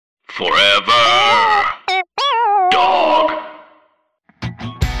Forever. Dog.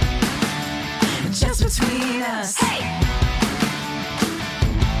 Just between us.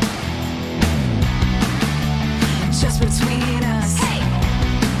 Just between us.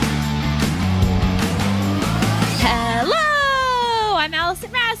 Hello! I'm Allison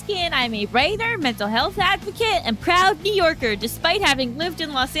Raskin. I'm a writer, mental health advocate, and proud New Yorker, despite having lived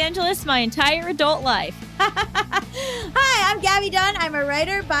in Los Angeles my entire adult life. Hi, I'm Gabby Dunn. I'm a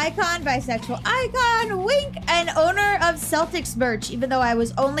writer, bicon, bisexual icon, wink, and owner of Celtics merch, even though I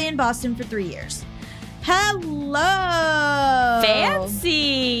was only in Boston for 3 years. Hello!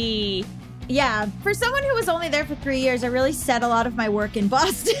 Fancy! Yeah, for someone who was only there for 3 years, I really set a lot of my work in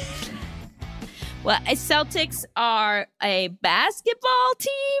Boston. Well, Celtics are a basketball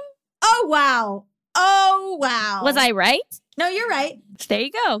team? Oh, wow. Oh, wow. Was I right? No, you're right. There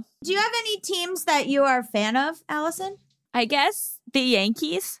you go. Do you have any teams that you are a fan of, Allison? I guess the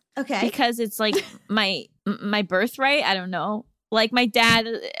Yankees. Okay. Because it's like my birthright. I don't know. Like my dad,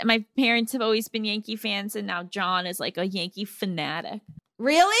 my parents have always been Yankee fans, and now John is like a Yankee fanatic.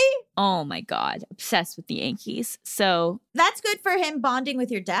 Really? Oh my God. Obsessed with the Yankees. So That's good for him bonding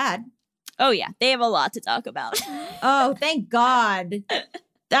with your dad. oh yeah, they have a lot to talk about. Oh, thank God.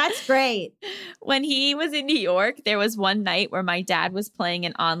 That's great. When he was in New York, there was one night where my dad was playing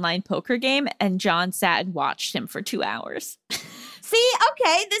an online poker game and John sat and watched him for 2 hours. See,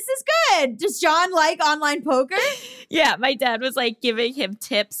 okay, this is good. Does John like online poker? Yeah, my dad was like giving him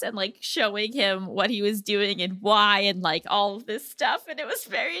tips and like showing him what he was doing and why and like all of this stuff. And it was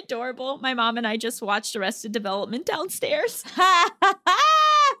very adorable. My mom and I just watched Arrested Development downstairs.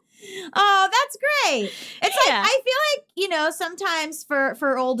 Oh, that's great. It's Yeah. like, I feel like, you know, sometimes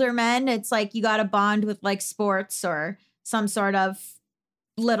for older men, it's like you got to bond with like sports or some sort of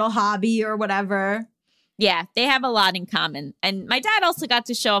little hobby or whatever. Yeah, they have a lot in common. And my dad also got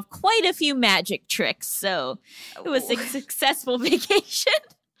to show off quite a few magic tricks. So it was a successful vacation.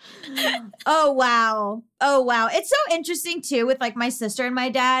 Oh, wow. Oh, wow. It's so interesting, too, with like my sister and my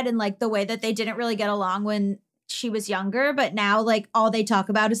dad and like the way that they didn't really get along when she was younger. But now, like, all they talk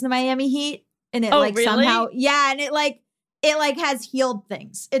about is the Miami Heat. And it like really? somehow, yeah. And it like has healed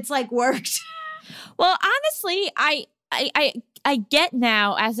things. It's like worked. Well, honestly, I get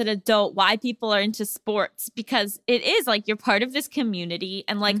now as an adult why people are into sports, because it is like you're part of this community.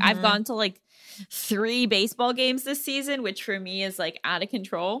 And like I've gone to like 3 baseball games this season, which for me is like out of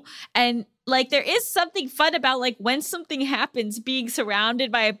control. And like there is something fun about like when something happens, being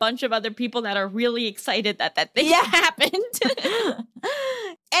surrounded by a bunch of other people that are really excited that thing happened.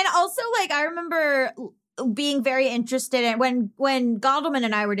 And also, like, I remember being very interested in when Gondelman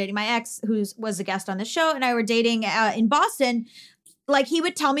and I were dating, my ex, who was a guest on the show, and I were dating in Boston. Like, he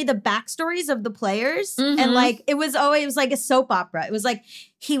would tell me the backstories of the players. And like, it was always like a soap opera. It was like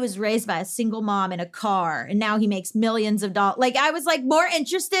he was raised by a single mom in a car and now he makes millions of dollars. Like, I was like more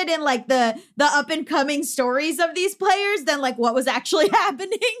interested in like the up and coming stories of these players than like what was actually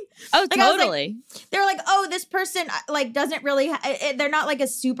happening. Oh, Like, totally. They were like, oh, this person like doesn't really, they're not like a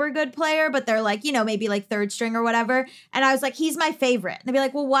super good player, but they're like, you know, maybe like third string or whatever. And I was like, he's my favorite. And they'd be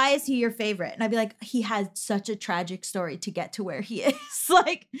like, well, why is he your favorite? And I'd be like, he had such a tragic story to get to where he is.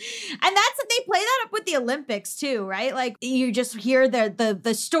 Like, and they play that up with the Olympics too, right? Like you just hear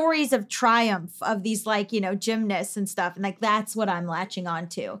the stories of triumph of these like, you know, gymnasts and stuff. And like, that's what I'm latching on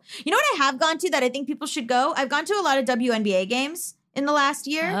to. You know what I have gone to that I think people should go? I've gone to a lot of WNBA games in the last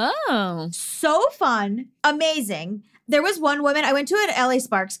year. Oh. So fun. Amazing. There was one woman, I went to an LA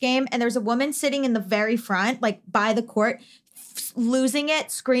Sparks game and there was a woman sitting in the very front, like by the court, losing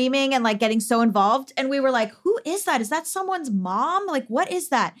it, screaming and like getting so involved. And we were like, who is that? Is that someone's mom? Like, what is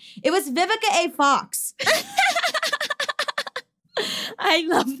that? It was Vivica A. Fox. I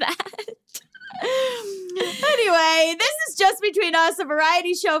love that. Anyway, this is Just Between Us, a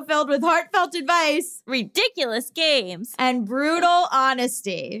variety show filled with heartfelt advice, Ridiculous games, and brutal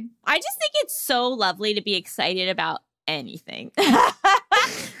honesty. I just think it's so lovely to be excited about anything. I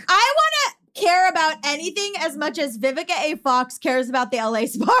want to care about anything as much as Vivica A. Fox cares about the LA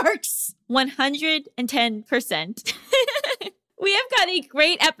Sparks. 110%. We have got a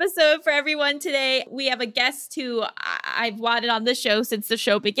great episode for everyone today. We have a guest who I've wanted on the show since the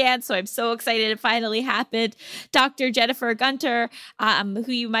show began, so I'm so excited it finally happened. Dr. Jennifer Gunter,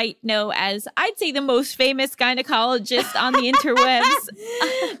 who you might know as, I'd say, the most famous gynecologist on the interwebs.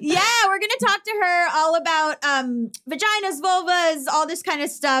 Yeah, we're going to talk to her all about vaginas, vulvas, all this kind of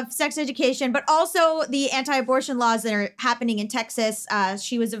stuff, sex education, but also the anti-abortion laws that are happening in Texas.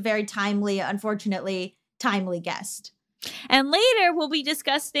 She was a very unfortunately timely guest. And later, we'll be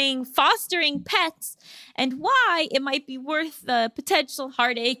discussing fostering pets and why it might be worth the potential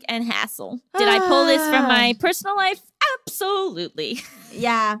heartache and hassle. Did I pull this from my personal life? Absolutely.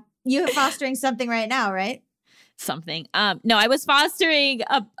 Yeah. You're fostering something right now, right? Something. No, I was fostering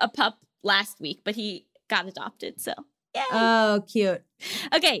a pup last week, but he got adopted, so yay. Oh, cute.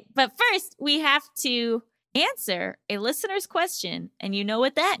 Okay, but first, we have to answer a listener's question, and you know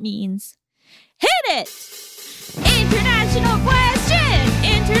what that means. Hit it! International question!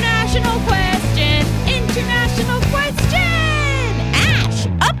 International question! International question! Ash,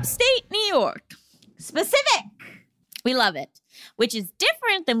 upstate New York. Specific. We love it, which is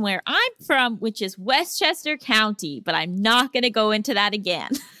different than where I'm from, which is Westchester County, but I'm not going to go into that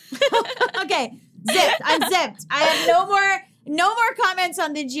again. Okay, zipped. I'm zipped. I have no more comments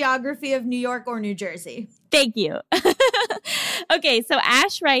on the geography of New York or New Jersey. Thank you. Okay, so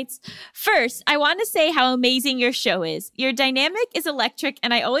Ash writes, first, I want to say how amazing your show is. Your dynamic is electric,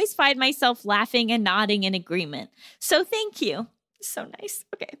 and I always find myself laughing and nodding in agreement. So thank you. So nice.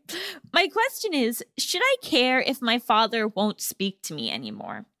 Okay. My question is, should I care if my father won't speak to me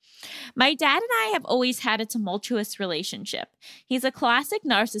anymore? My dad and I have always had a tumultuous relationship. He's a classic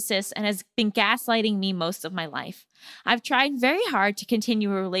narcissist and has been gaslighting me most of my life. I've tried very hard to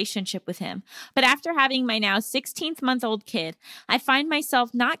continue a relationship with him, but after having my now 16-month-old kid, I find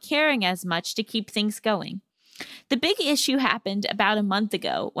myself not caring as much to keep things going. The big issue happened about a month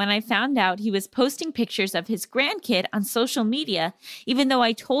ago when I found out he was posting pictures of his grandkid on social media, even though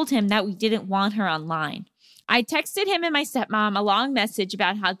I told him that we didn't want her online. I texted him and my stepmom a long message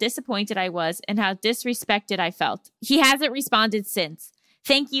about how disappointed I was and how disrespected I felt. He hasn't responded since.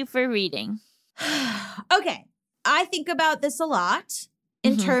 Thank you for reading. Okay. I think about this a lot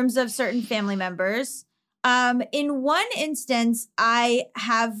in terms of certain family members. In one instance, I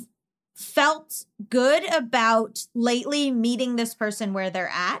have felt good about lately meeting this person where they're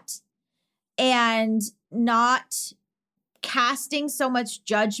at and not casting so much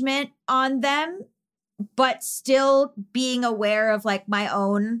judgment on them, but still being aware of like my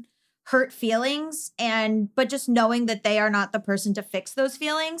own hurt feelings but just knowing that they are not the person to fix those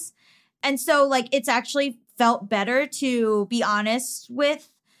feelings. And so like it's actually felt better to be honest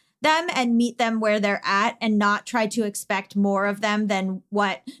with them and meet them where they're at and not try to expect more of them than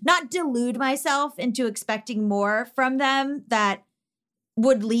not delude myself into expecting more from them that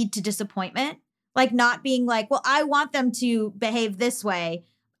would lead to disappointment. Like not being like, well, I want them to behave this way.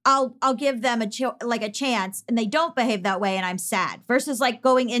 I'll give them a chance and they don't behave that way and I'm sad versus like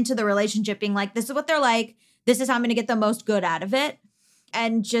going into the relationship being like, this is what they're like. This is how I'm going to get the most good out of it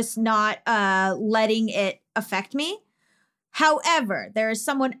and just not letting it affect me. However, there is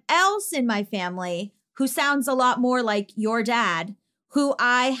someone else in my family who sounds a lot more like your dad, who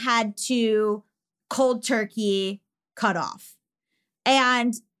I had to cold turkey cut off.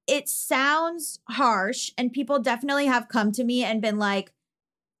 And it sounds harsh, and people definitely have come to me and been like,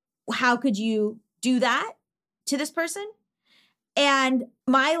 how could you do that to this person? And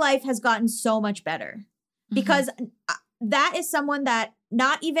my life has gotten so much better because that is someone that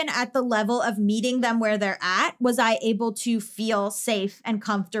not even at the level of meeting them where they're at was I able to feel safe and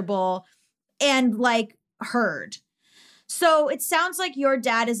comfortable and like heard. So it sounds like your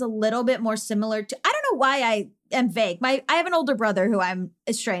dad is a little bit more similar to, I don't know why I am vague. I have an older brother who I'm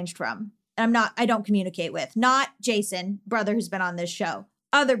estranged from. And I don't communicate with. Not Jason, brother who's been on this show.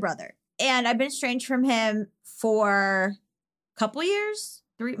 Other brother. And I've been estranged from him for a couple years,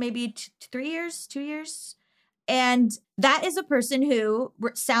 3 years, 2 years. And that is a person who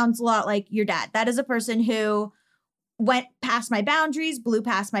sounds a lot like your dad. That is a person who went past my boundaries, blew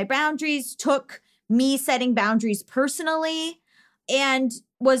past my boundaries, took me setting boundaries personally, and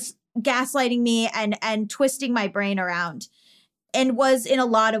was gaslighting me and twisting my brain around, and was in a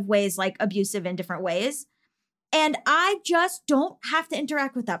lot of ways like abusive in different ways. And I just don't have to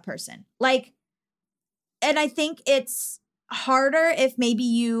interact with that person. Like, and I think it's harder if maybe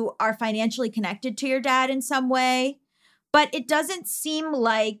you are financially connected to your dad in some way, but it doesn't seem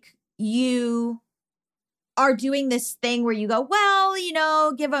like you are doing this thing where you go, well,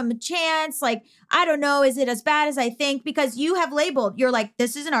 give him a chance. Like, I don't know, is it as bad as I think? Because you have labeled, you're like,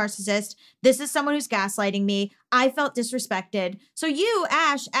 this is a narcissist. This is someone who's gaslighting me. I felt disrespected. So you,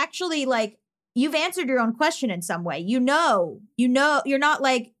 Ash, actually like, you've answered your own question in some way. You're not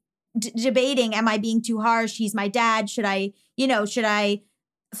like debating, am I being too harsh? He's my dad. Should I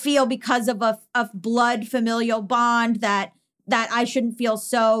feel because of a blood familial bond that I shouldn't feel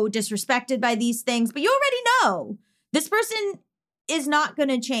so disrespected by these things? But you already know this person is not going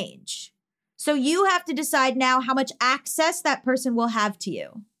to change. So you have to decide now how much access that person will have to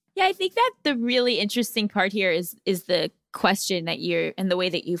you. Yeah, I think that the really interesting part here is the question that you're and the way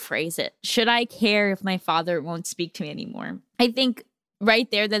that you phrase it. Should I care if my father won't speak to me anymore? I think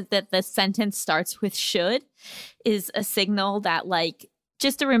right there that the sentence starts with should is a signal that like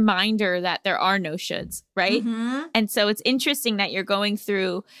just a reminder that there are no shoulds, right? Mm-hmm. And so it's interesting that you're going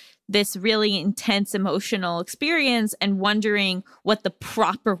through this really intense emotional experience and wondering what the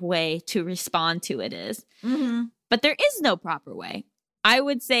proper way to respond to it is. Mm-hmm. But there is no proper way. I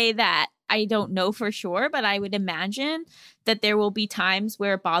would say that I don't know for sure, but I would imagine that there will be times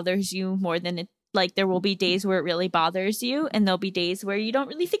where it bothers you more than it, like there will be days where it really bothers you, and there'll be days where you don't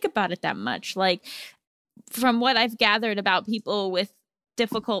really think about it that much. Like from what I've gathered about people with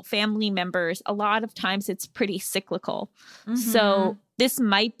difficult family members, a lot of times it's pretty cyclical. Mm-hmm. So this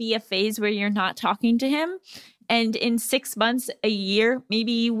might be a phase where you're not talking to him. And in 6 months, a year,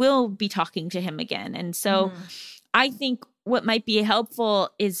 maybe you will be talking to him again. And so I think what might be helpful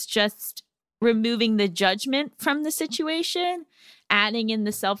is just removing the judgment from the situation, adding in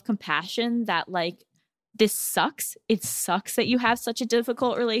the self-compassion that like, this sucks. It sucks that you have such a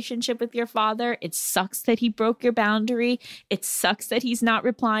difficult relationship with your father. It sucks that he broke your boundary. It sucks that he's not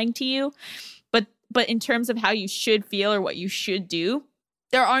replying to you. But in terms of how you should feel or what you should do,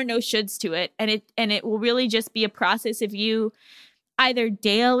 there are no shoulds to it. And it will really just be a process of you either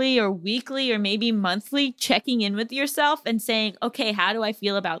daily or weekly or maybe monthly checking in with yourself and saying, okay, how do I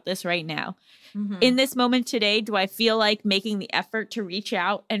feel about this right now? Mm-hmm. In this moment today, do I feel like making the effort to reach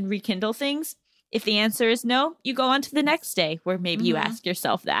out and rekindle things? If the answer is no, you go on to the next day where maybe you ask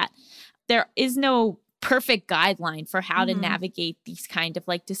yourself that. There is no perfect guideline for how to navigate these kind of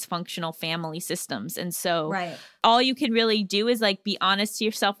like dysfunctional family systems. And so all you can really do is like be honest to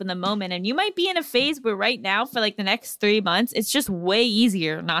yourself in the moment. And you might be in a phase where right now for like the next 3 months, it's just way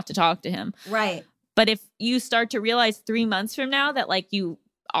easier not to talk to him. Right. But if you start to realize 3 months from now that like you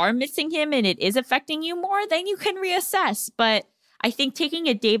are missing him and it is affecting you more, then you can reassess. But I think taking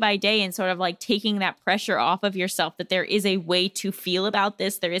it day by day and sort of like taking that pressure off of yourself that there is a way to feel about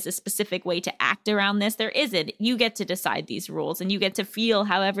this, there is a specific way to act around this, there isn't. You get to decide these rules and you get to feel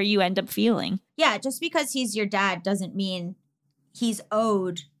however you end up feeling. Yeah, just because he's your dad doesn't mean he's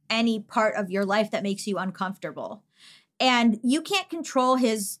owed any part of your life that makes you uncomfortable. And you can't control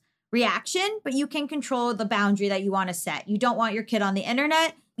his reaction, but you can control the boundary that you want to set. You don't want your kid on the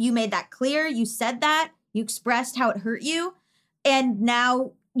internet. You made that clear. You said that. You expressed how it hurt you. And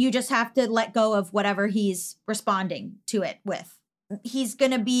now you just have to let go of whatever he's responding to it with. He's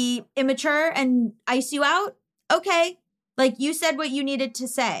going to be immature and ice you out. Okay. Like you said what you needed to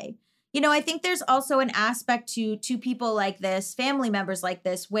say. You know, I think there's also an aspect to people like this, family members like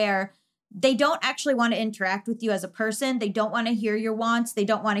this, where they don't actually want to interact with you as a person. They don't want to hear your wants. They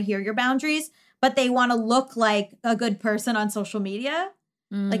don't want to hear your boundaries, but they want to look like a good person on social media.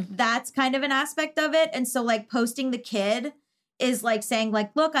 Like that's kind of an aspect of it. And so like posting the kid is like saying like,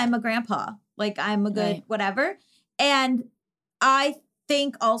 look, I'm a grandpa, like I'm a good whatever. And I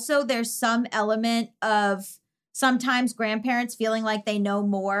think also there's some element of sometimes grandparents feeling like they know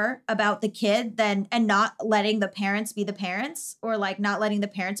more about the kid and not letting the parents be the parents or like not letting the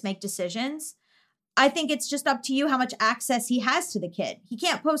parents make decisions. I think it's just up to you how much access he has to the kid. He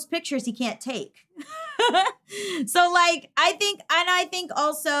can't post pictures he can't take. So like, I think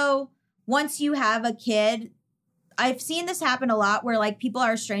also once you have a kid, I've seen this happen a lot where like people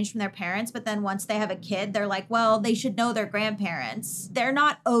are estranged from their parents, but then once they have a kid, they're like, well, they should know their grandparents. They're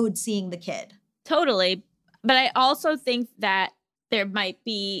not owed seeing the kid. Totally. But I also think that there might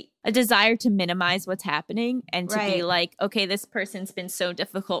be a desire to minimize what's happening and to be like, okay, this person's been so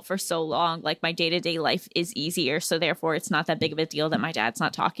difficult for so long. Like my day-to-day life is easier. So therefore it's not that big of a deal that my dad's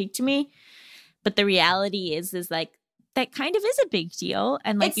not talking to me. But the reality is like, that kind of is a big deal.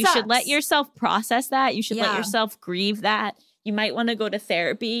 And like, you should let yourself process that. You should let yourself grieve that. You might want to go to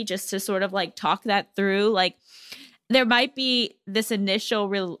therapy just to sort of like talk that through. Like there might be this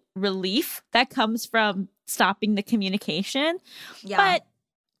initial relief that comes from stopping the communication. Yeah. But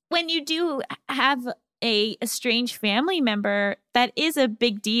when you do have a estranged family member, that is a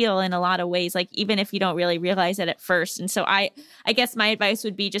big deal in a lot of ways, like even if you don't really realize it at first. And so I guess my advice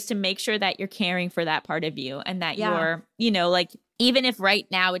would be just to make sure that you're caring for that part of you and that you're, you know, like even if right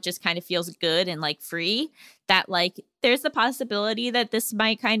now it just kind of feels good and like free, that like there's the possibility that this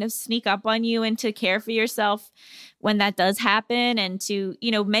might kind of sneak up on you and to care for yourself when that does happen. And to,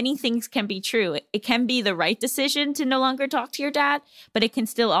 you know, many things can be true. It can be the right decision to no longer talk to your dad, but it can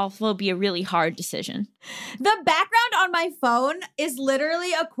still also be a really hard decision. The background on my phone is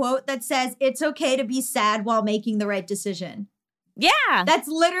literally a quote that says, it's okay to be sad while making the right decision. Yeah. That's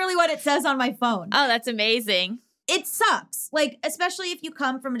literally what it says on my phone. Oh, that's amazing. it sucks. Like, especially if you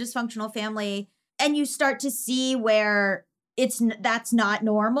come from a dysfunctional family and you start to see where that's not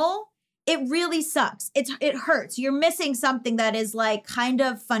normal. It really sucks. It hurts. You're missing something that is like kind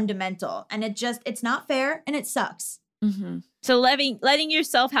of fundamental, and it's not fair, and it sucks. Mm-hmm. So letting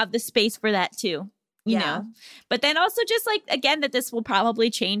yourself have the space for that too. You know, but then also just like, again, that this will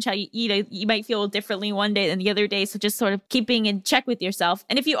probably change how you might feel differently one day than the other day. So just sort of keeping in check with yourself.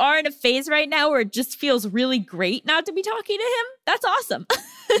 And if you are in a phase right now where it just feels really great not to be talking to him, that's awesome.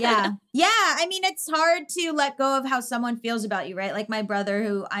 Yeah. I mean, it's hard to let go of how someone feels about you, right? Like my brother,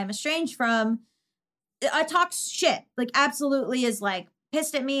 who I'm estranged from, talks shit, like absolutely is like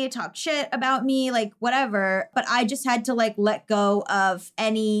pissed at me, talk shit about me, like whatever. But I just had to like let go of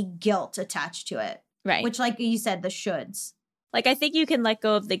any guilt attached to it. Right. Which, like you said, the shoulds. Like, I think you can let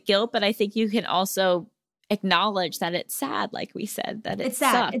go of the guilt, but I think you can also acknowledge that it's sad, like we said, that it's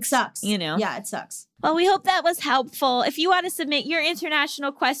sad. Sucks, it sucks. You know? Yeah, it sucks. Well, we hope that was helpful. If you want to submit your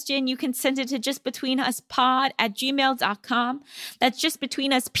international question, you can send it to justbetweenuspod@gmail.com. That's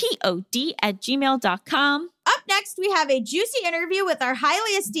justbetweenuspod@gmail.com. Up next, we have a juicy interview with our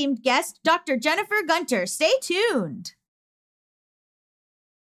highly esteemed guest, Dr. Jennifer Gunter. Stay tuned.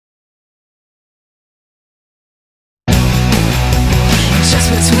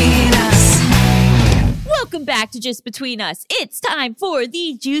 Between us. Welcome back to Just Between Us. It's time for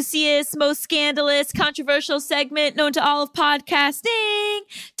the juiciest, most scandalous, controversial segment known to all of podcasting,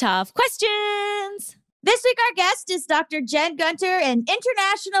 Tough Questions. This week, our guest is Dr. Jen Gunter, an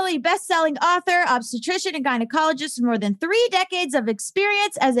internationally best-selling author, obstetrician, and gynecologist with more than 3 decades of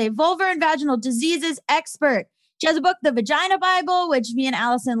experience as a vulvar and vaginal diseases expert. She has a book, The Vagina Bible, which me and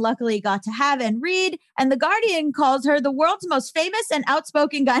Allison luckily got to have and read. And The Guardian calls her the world's most famous and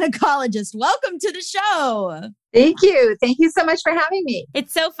outspoken gynecologist. Welcome to the show. Thank you. Thank you so much for having me.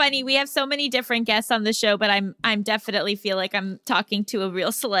 It's so funny. We have so many different guests on the show, but I'm definitely feel like I'm talking to a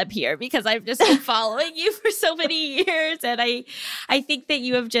real celeb here because I've just been following you for so many years. And I think that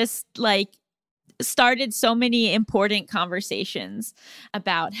you have just like started so many important conversations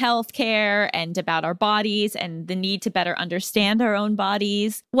about healthcare and about our bodies and the need to better understand our own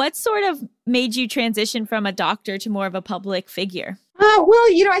bodies. What sort of made you transition from a doctor to more of a public figure? Well,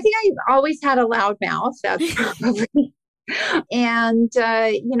 I think I've always had a loud mouth. That's probably. And,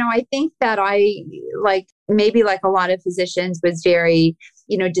 I think that I, maybe like a lot of physicians, was very,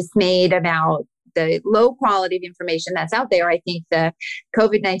 dismayed about the low quality of information that's out there. I think the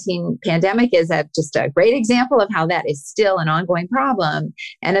COVID-19 pandemic is just a great example of how that is still an ongoing problem,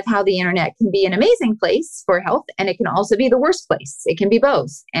 and of how the internet can be an amazing place for health, and it can also be the worst place. It can be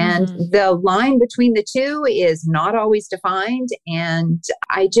both. And the line between the two is not always defined. And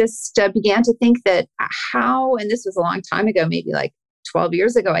I just began to think that and this was a long time ago, maybe like 12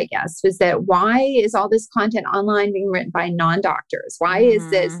 years ago, I guess, was that why is all this content online being written by non-doctors? Why is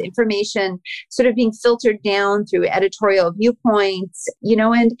this information sort of being filtered down through editorial viewpoints,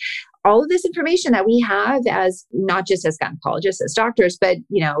 and all of this information that we have as not just as gynecologists, as doctors, but,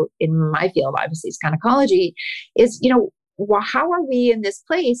 in my field, obviously it's gynecology, is, how are we in this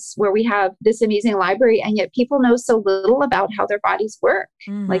place where we have this amazing library and yet people know so little about how their bodies work?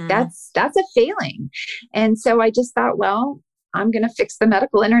 Like that's a failing. And so I just thought, well, I'm going to fix the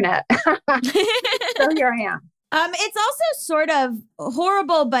medical internet. So here I am. It's also sort of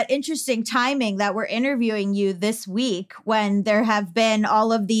horrible but interesting timing that we're interviewing you this week when there have been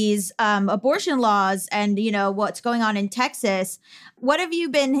all of these abortion laws and, what's going on in Texas. What have you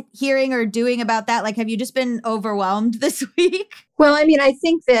been hearing or doing about that? Like, have you just been overwhelmed this week? Well, I mean, I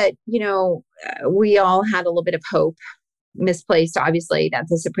think that, we all had a little bit of hope, misplaced, obviously, that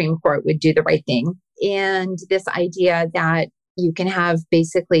the Supreme Court would do the right thing. And this idea that you can have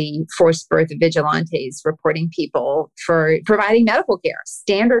basically forced birth vigilantes reporting people for providing medical care,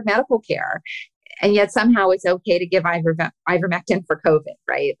 standard medical care. And yet somehow it's okay to give ivermectin for COVID,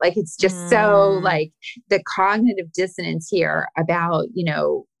 right? Like it's just so like the cognitive dissonance here about,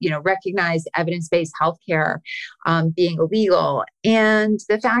 recognized evidence-based healthcare being illegal. And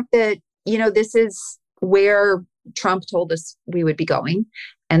the fact that, this is where Trump told us we would be going.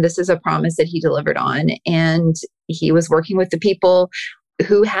 And this is a promise that he delivered on. And he was working with the people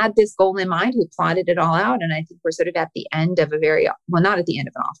who had this goal in mind, who plotted it all out. And I think we're sort of at the end of not at the end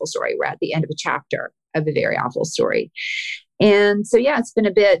of an awful story. We're at the end of a chapter of a very awful story. And so, yeah, it's been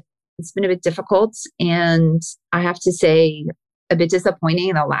a bit difficult. And I have to say, a bit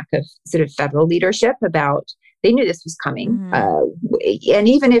disappointing, the lack of sort of federal leadership about, they knew this was coming. And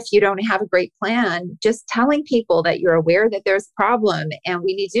even if you don't have a great plan, just telling people that you're aware that there's a problem and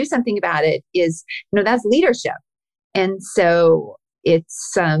we need to do something about it is, that's leadership. And so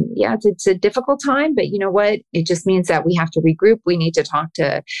it's a difficult time, but you know what? It just means that we have to regroup. We need to talk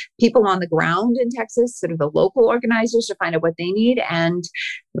to people on the ground in Texas, sort of the local organizers, to find out what they need. And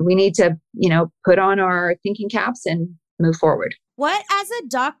we need to, put on our thinking caps and move forward. What, as a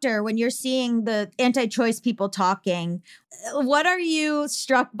doctor, when you're seeing the anti-choice people talking, what are you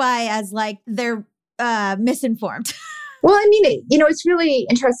struck by as like they're misinformed? Well, I mean, it's really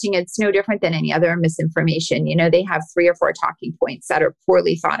interesting. It's no different than any other misinformation. They have 3 or 4 talking points that are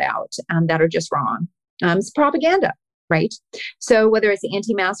poorly thought out, that are just wrong. It's propaganda, right? So whether it's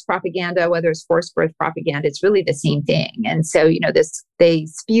anti-mask propaganda, whether it's forced birth propaganda, it's really the same thing. And so, they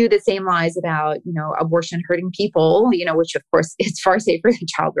spew the same lies about, abortion hurting people, which of course is far safer than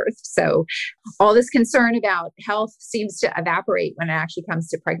childbirth. So all this concern about health seems to evaporate when it actually comes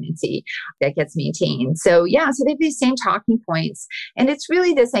to pregnancy that gets maintained. So they have these same talking points. And it's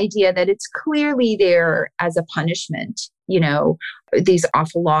really this idea that it's clearly there as a punishment. These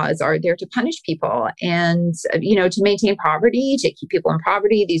awful laws are there to punish people and, to maintain poverty, to keep people in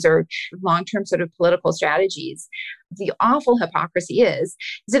poverty. These are long-term sort of political strategies. The awful hypocrisy is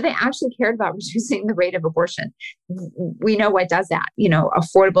if they actually cared about reducing the rate of abortion, we know what does that,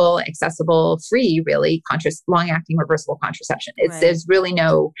 affordable, accessible, free, really, long-acting reversible contraception. There's really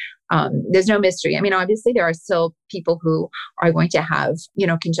there's no mystery. I mean, obviously there are still people who are going to have,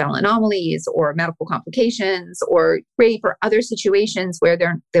 congenital anomalies or medical complications or rape or other situations where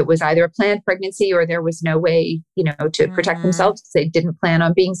there was either a planned pregnancy or there was no way, to protect themselves because they didn't plan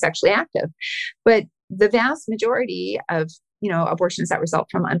on being sexually active. But the vast majority of, abortions that result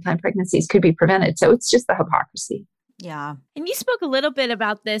from unplanned pregnancies could be prevented. So it's just the hypocrisy. Yeah. And you spoke a little bit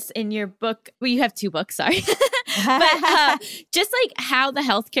about this in your book. Well, you have 2 books, sorry. But just like how the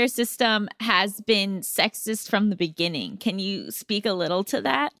healthcare system has been sexist from the beginning. Can you speak a little to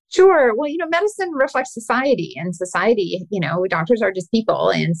that? Sure. Well, medicine reflects society, and society, doctors are just people,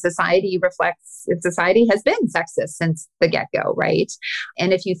 and society has been sexist since the get-go, right?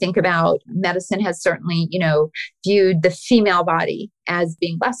 And if you think about medicine has certainly, viewed the female body as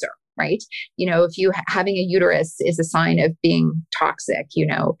being lesser. Right. If you having a uterus is a sign of being toxic,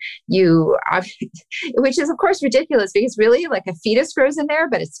 which is of course ridiculous because really like a fetus grows in there,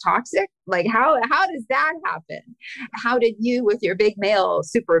 but it's toxic. Like how does that happen? How did you with your big male,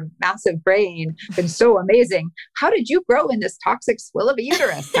 super massive brain and so amazing? How did you grow in this toxic swill of a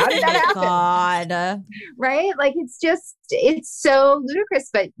uterus? How did that happen? God. Right. Like it's so ludicrous.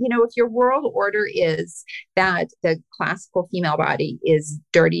 But, if your world order is that the classical female body is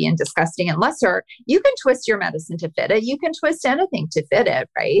dirty and disgusting and lesser, you can twist your medicine to fit it. You can twist anything to fit it.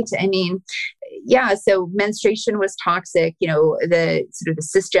 Right. I mean, so menstruation was toxic. The sort of the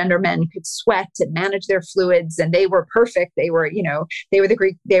cisgender men could sweat and manage their fluids and they were perfect. They were, they were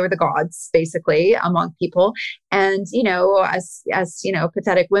the gods basically among people. And, us,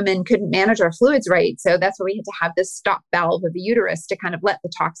 pathetic women couldn't manage our fluids right. So that's why we had to have this stop valve of the uterus to kind of let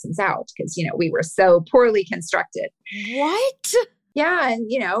the toxins out because, we were so poorly constructed. What? Yeah. And,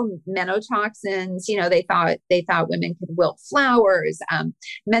 menotoxins, they thought women could wilt flowers.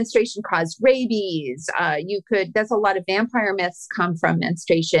 Menstruation caused rabies. There's a lot of vampire myths come from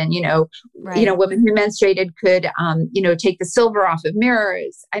menstruation, Right. Women who menstruated could, take the silver off of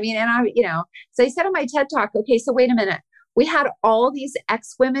mirrors. I mean, so I said on my TED talk, okay, so wait a minute. We had all these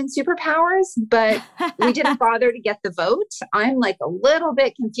ex-women superpowers, but we didn't bother to get the vote. I'm like a little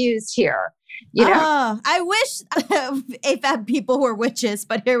bit confused here. I wish AFAB people were witches,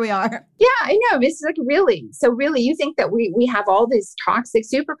 but here we are. Yeah, I know. It's like really. So really, you think that we have all these toxic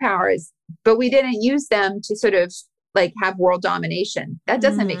superpowers, but we didn't use them to sort of like have world domination. That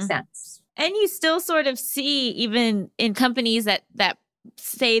doesn't make sense. And you still sort of see even in companies that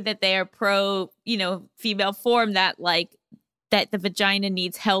say that they are pro, female form that the vagina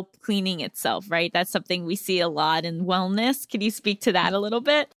needs help cleaning itself, right? That's something we see a lot in wellness. Can you speak to that a little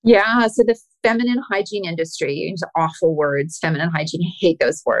bit? Yeah. So the feminine hygiene industry, these awful words, feminine hygiene, I hate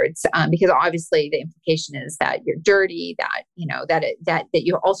those words because obviously the implication is that you're dirty, that, that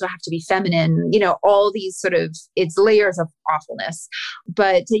you also have to be feminine, all these sort of, it's layers of awfulness.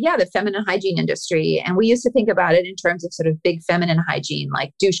 But the feminine hygiene industry, and we used to think about it in terms of sort of big feminine hygiene,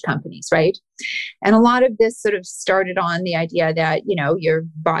 like douche companies, right? And a lot of this sort of started on the idea that, your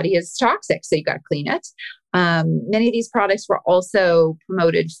body is toxic, so you got to clean it. Many of these products were also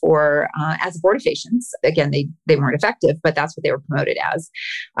promoted for as abortifacients. Again, they weren't effective, but that's what they were promoted as.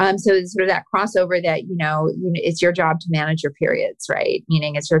 So it's sort of that crossover that it's your job to manage your periods, right?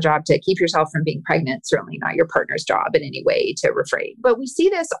 Meaning it's your job to keep yourself from being pregnant. Certainly not your partner's job in any way to refrain. But we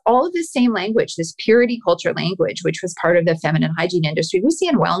see all of this same language, this purity culture language, which was part of the feminine hygiene industry. We see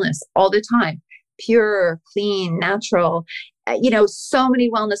in wellness all the time. Pure, clean, natural. so many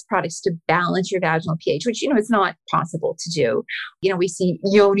wellness products to balance your vaginal pH, which, is not possible to do. We see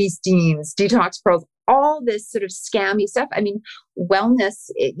yoni steams, detox pearls, all this sort of scammy stuff. I mean, wellness,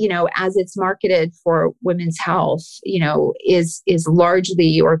 as it's marketed for women's health, is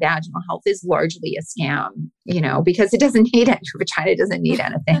largely, or vaginal health is largely a scam, because it doesn't need it. Your vagina doesn't need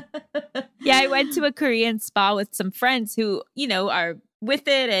anything. Yeah, I went to a Korean spa with some friends who, are with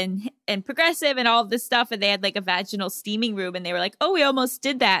it and progressive and all of this stuff. And they had like a vaginal steaming room and they were like, oh, we almost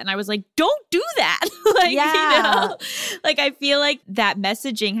did that. And I was like, don't do that. Like, I feel like that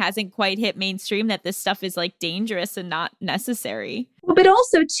messaging hasn't quite hit mainstream that this stuff is like dangerous and not necessary. Well, but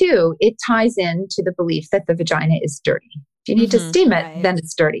also too, it ties into the belief that the vagina is dirty. If you need to steam it, then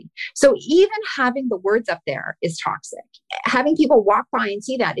it's dirty. So even having the words up there is toxic. Having people walk by and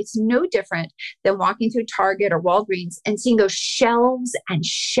see that, it's no different than walking through Target or Walgreens and seeing those shelves and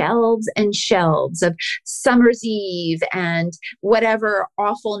shelves and shelves of Summer's Eve and whatever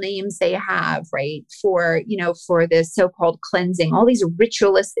awful names they have, right? For the so-called cleansing, all these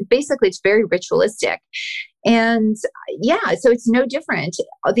ritualistic, basically it's very ritualistic. And so it's no different.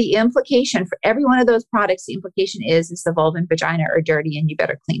 The implication for every one of those products, the implication is the vulva and vagina are dirty and you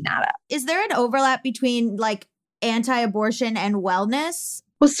better clean that up. Is there an overlap between like anti-abortion and wellness?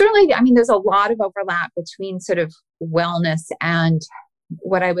 Well, certainly, I mean, there's a lot of overlap between sort of wellness and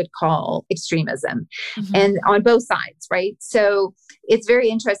what I would call extremism, and on both sides, right? So it's very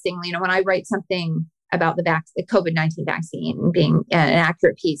interesting, when I write something about the COVID-19 vaccine being an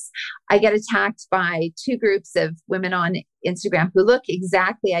accurate piece, I get attacked by two groups of women on Instagram who look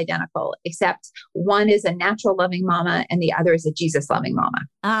exactly identical, except one is a natural loving mama and the other is a Jesus loving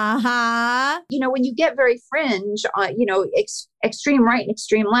mama. When you get very fringe, extreme right and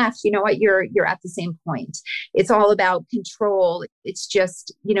extreme left, you know what, you're at the same point. It's all about control. It's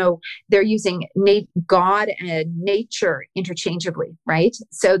just, they're using God and nature interchangeably, right?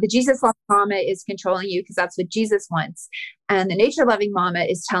 So the Jesus loving mama is controlling you because that's what Jesus wants. And the nature loving mama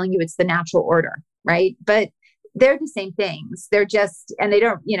is telling you it's the natural order, right? But they're the same things. They're just, and they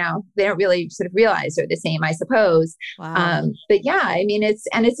don't really sort of realize they're the same, I suppose. Wow. But yeah, I mean, it's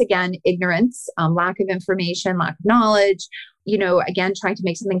again, ignorance, lack of information, lack of knowledge, again, trying to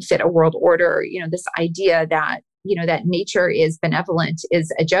make something fit a world order, this idea that, that nature is benevolent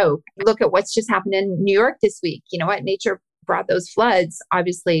is a joke. Look at what's just happened in New York this week. You know what? Nature brought those floods.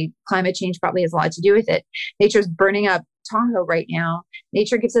 Obviously, climate change probably has a lot to do with it. Nature's burning up Tahoe right now.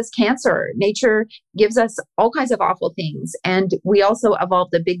 Nature gives us cancer. Nature gives us all kinds of awful things. And we also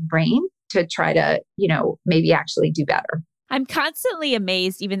evolved a big brain to try to, maybe actually do better. I'm constantly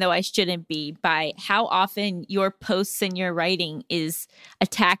amazed, even though I shouldn't be, by how often your posts and your writing is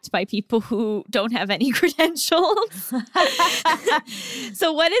attacked by people who don't have any credentials.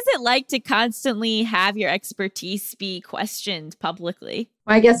 So what is it like to constantly have your expertise be questioned publicly?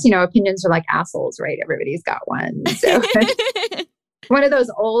 Well, I guess, opinions are like assholes, right? Everybody's got one. So one of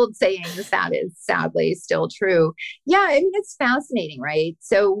those old sayings that is sadly still true. Yeah, I mean, it's fascinating, right?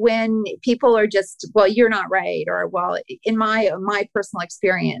 So when people are just, well, you're not right, or well, in my personal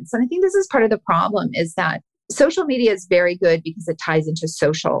experience, and I think this is part of the problem, is that social media is very good because it ties into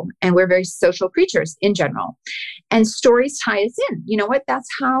social, and we're very social creatures in general. And stories tie us in. You know what? That's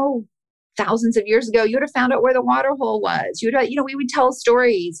how thousands of years ago, you would have found out where the water hole was. You would, we would tell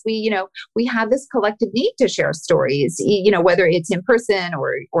stories. We have this collective need to share stories, whether it's in person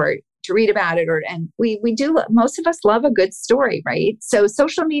or to read about it, and we do. Most of us love a good story, right? So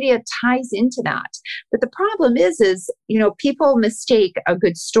social media ties into that. But the problem is people mistake a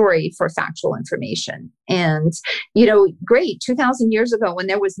good story for factual information. And great, 2,000 years ago, when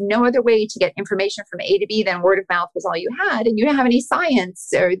there was no other way to get information from A to B than word of mouth was all you had, and you didn't have any science,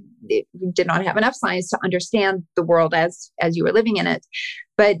 or you did not have enough science to understand the world as you were living in it.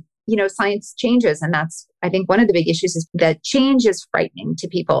 But science changes. And that's, I think, one of the big issues is that change is frightening to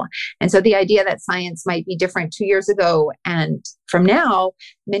people. And so the idea that science might be different 2 years ago and from now,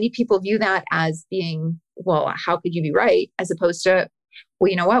 many people view that as being, well, how could you be right? As opposed to, well,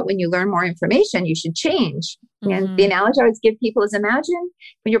 you know what? When you learn more information, you should change. And the analogy I always give people is, imagine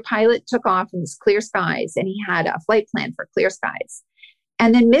when your pilot took off in this clear skies and he had a flight plan for clear skies.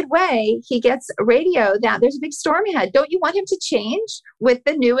 And then midway, he gets a radio that there's a big storm ahead. Don't you want him to change with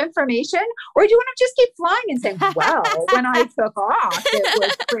the new information? Or do you want him to just keep flying and saying, well, when I took off, it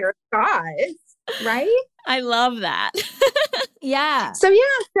was clear skies, right? I love that. Yeah. So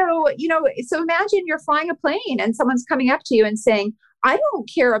imagine you're flying a plane and someone's coming up to you and saying, I don't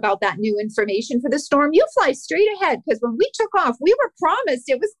care about that new information for the storm. You fly straight ahead, because when we took off, we were promised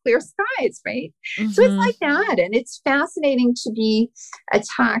it was clear skies, right? So it's like that. And it's fascinating to be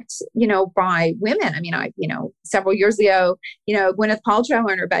attacked, by women. I mean, several years ago, Gwyneth Paltrow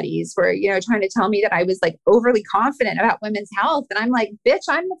and her buddies were, trying to tell me that I was like overly confident about women's health. And I'm like, bitch,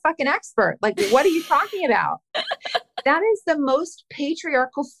 I'm the fucking expert. Like, what are you talking about? That is the most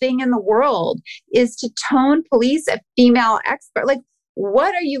patriarchal thing in the world, is to tone police a female expert. Like,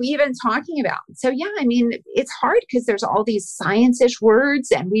 what are you even talking about? So yeah, I mean, it's hard because there's all these science-ish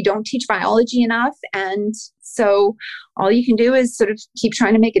words and we don't teach biology enough. And so all you can do is sort of keep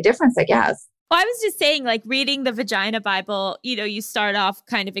trying to make a difference, I guess. Well, I was just saying, like, reading the Vagina Bible, you start off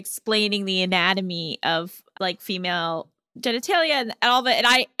kind of explaining the anatomy of like female genitalia and all that.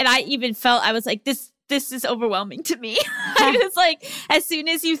 And I even felt, I was like, this is overwhelming to me. I was like, as soon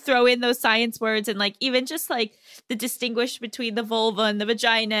as you throw in those science words and like, even just like the distinguish between the vulva and the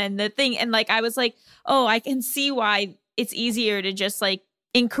vagina and the thing. And like, I was like, oh, I can see why it's easier to just like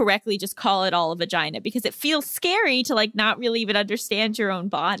incorrectly just call it all a vagina, because it feels scary to like not really even understand your own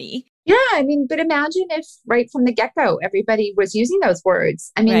body. Yeah, I mean, but imagine if right from the get-go, everybody was using those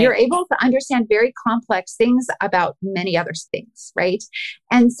words. I mean, You're able to understand very complex things about many other things, right?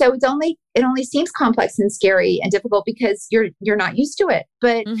 And so it only seems complex and scary and difficult because you're not used to it.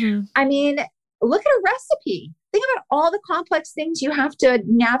 But I mean, look at a recipe. Think about all the complex things you have to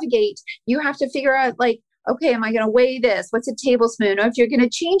navigate. You have to figure out, like, okay, am I going to weigh this? What's a tablespoon? Or if you're going to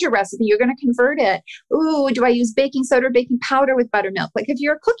change your recipe, you're going to convert it. Ooh, do I use baking soda or baking powder with buttermilk? Like, if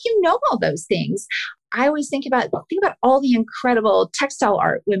you're a cook, you know all those things. I always think about all the incredible textile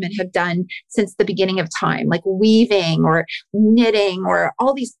art women have done since the beginning of time, like weaving or knitting or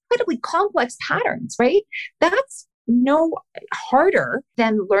all these incredibly complex patterns, right? That's no harder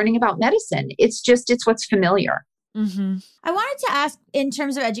than learning about medicine. It's what's familiar. I wanted to ask in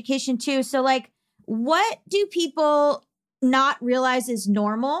terms of education too. So like, what do people not realize is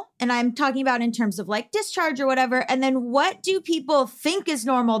normal? And I'm talking about in terms of like discharge or whatever. And then what do people think is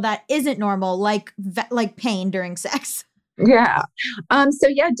normal that isn't normal, like pain during sex? Yeah. So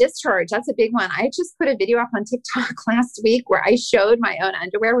yeah, discharge, that's a big one. I just put a video up on TikTok last week where I showed my own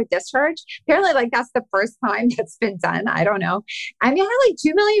underwear with discharge. Apparently, like, that's the first time that's been done. I don't know. I mean, I had like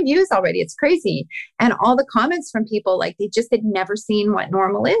 2 million views already. It's crazy. And all the comments from people, like, they just had never seen what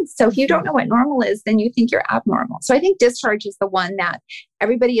normal is. So if you don't know what normal is, then you think you're abnormal. So I think discharge is the one that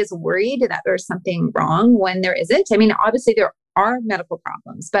everybody is worried that there's something wrong when there isn't. I mean, obviously there are medical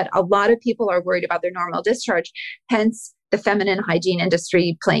problems, but a lot of people are worried about their normal discharge. Hence, the feminine hygiene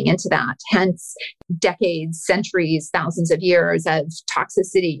industry playing into that. Hence, decades, centuries, thousands of years of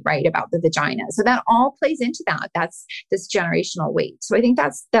toxicity, right, about the vagina. So that all plays into that. That's this generational weight. So I think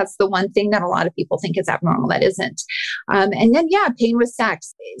that's the one thing that a lot of people think is abnormal that isn't. And then, yeah, pain with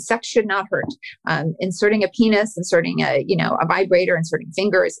sex. Sex should not hurt. Inserting a penis, inserting a vibrator, inserting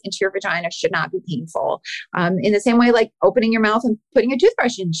fingers into your vagina should not be painful. In the same way, like opening your mouth and putting a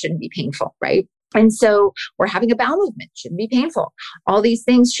toothbrush in shouldn't be painful, right? And so, or having a bowel movement shouldn't be painful. All these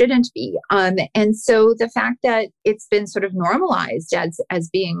things shouldn't be. And so the fact that it's been sort of normalized as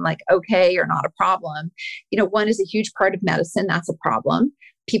being like okay or not a problem, one is a huge part of medicine. That's a problem.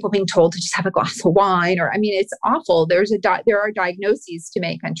 People being told to just have a glass of wine, it's awful. There are diagnoses to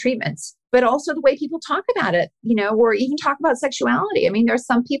make on treatments, but also the way people talk about it, or even talk about sexuality. I mean, there's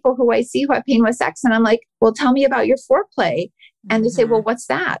some people who I see who have pain with sex, and I'm like, well, tell me about your foreplay. And they say, well, what's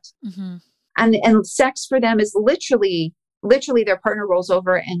that? And sex for them is literally their partner rolls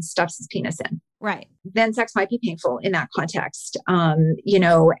over and stuffs his penis in. Right. Then sex might be painful in that context, and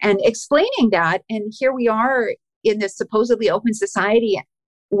explaining that. And here we are in this supposedly open society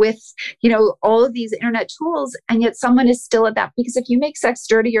with, all of these internet tools. And yet someone is still at that, because if you make sex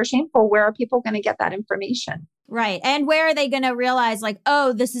dirty or shameful, where are people going to get that information? Right. And where are they going to realize like,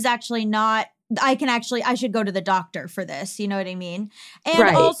 oh, this is actually not, I should go to the doctor for this. You know what I mean?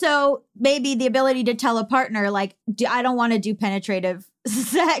 And also maybe the ability to tell a partner, like, I don't want to do penetrative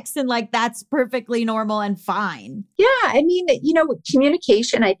sex. And like, that's perfectly normal and fine. Yeah. I mean,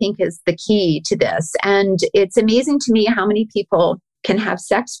 communication, I think, is the key to this. And it's amazing to me how many people can have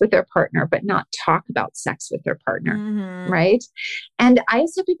sex with their partner, but not talk about sex with their partner. Right. And I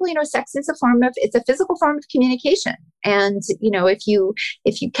tell people, sex is it's a physical form of communication. And,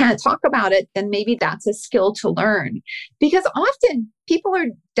 if you can't talk about it, then maybe that's a skill to learn, because often people are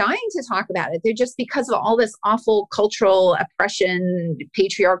dying to talk about it. They're just, because of all this awful cultural oppression,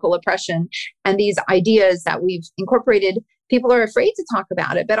 patriarchal oppression, and these ideas that we've incorporated, people are afraid to talk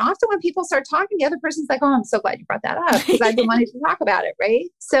about it. But often when people start talking, the other person's like, oh, I'm so glad you brought that up, because I've been wanting to talk about it, right?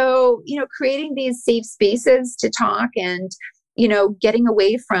 So, creating these safe spaces to talk and getting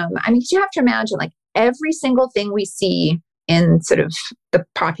away from, I mean, you have to imagine like every single thing we see in sort of the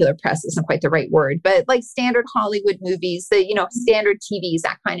popular press isn't quite the right word, but like standard Hollywood movies, standard TVs,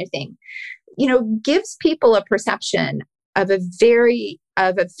 that kind of thing, gives people a perception of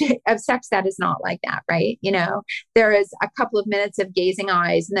of sex that is not like that, right? There is a couple of minutes of gazing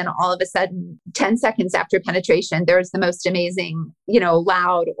eyes, and then all of a sudden, 10 seconds after penetration, there's the most amazing,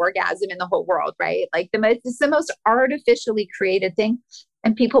 loud orgasm in the whole world, right? Like it's the most artificially created thing.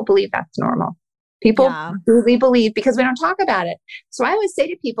 And people believe that's normal. People truly believe because we don't talk about it. So I always say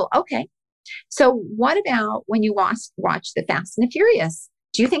to people, okay, so what about when you watch the Fast and the Furious?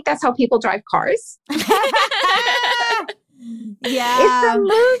 Do you think that's how people drive cars? Yeah. It's a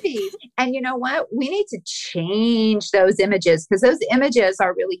movie. And you know what? We need to change those images because those images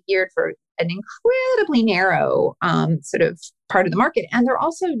are really geared for an incredibly narrow sort of part of the market. And they're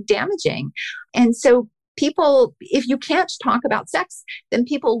also damaging. And so people, if you can't talk about sex, then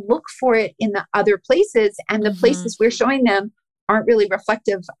people look for it in the other places. And the places we're showing them aren't really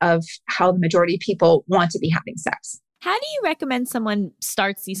reflective of how the majority of people want to be having sex. How do you recommend someone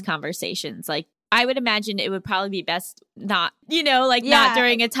starts these conversations? Like, I would imagine it would probably be best not, not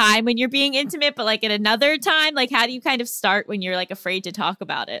during a time when you're being intimate, but like at another time. Like, how do you kind of start when you're like afraid to talk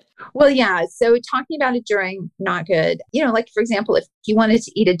about it? Well, yeah. So talking about it during, not good. Like, for example, if you wanted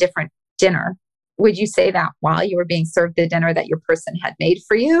to eat a different dinner, would you say that while you were being served the dinner that your person had made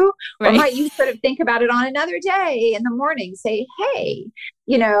for you? Right. Or might you sort of think about it on another day in the morning, say, hey,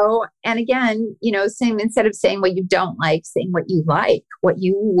 and again, same, instead of saying what you don't like, saying what you like, what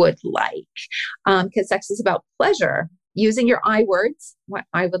you would like. Because sex is about pleasure, using your I words, what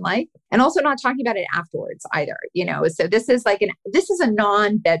I would like, and also not talking about it afterwards either, So this is a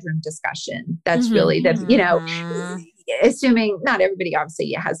non-bedroom discussion. That's really assuming not everybody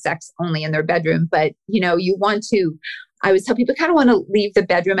obviously has sex only in their bedroom, but you want to, I always tell people kind of want to leave the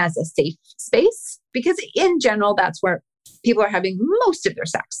bedroom as a safe space because in general, that's where people are having most of their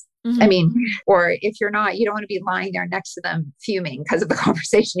sex. I mean, or if you're not, you don't want to be lying there next to them fuming because of the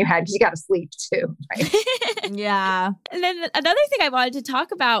conversation you had because you got to sleep too, right? Yeah. And then another thing I wanted to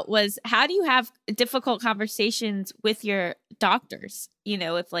talk about was how do you have difficult conversations with your doctors?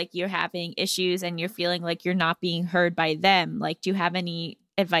 If like you're having issues and you're feeling like you're not being heard by them, like, do you have any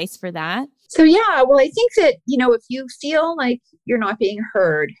advice for that? So, yeah, well, I think that, if you feel like you're not being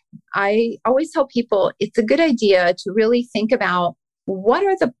heard, I always tell people it's a good idea to really think about what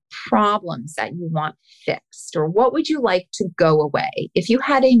are the problems that you want fixed or what would you like to go away? If you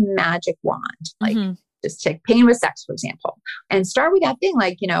had a magic wand, like just take pain with sex, for example, and start with that thing.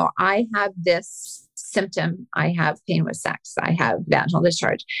 Like, I have this symptom. I have pain with sex. I have vaginal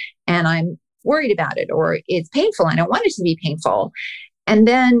discharge and I'm worried about it, or it's painful. I don't want it to be painful. And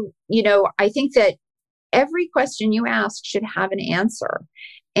then, I think that every question you ask should have an answer.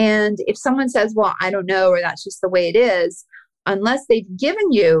 And if someone says, well, I don't know, or that's just the way it is, unless they've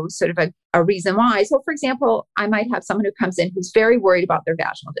given you sort of a reason why. So for example, I might have someone who comes in who's very worried about their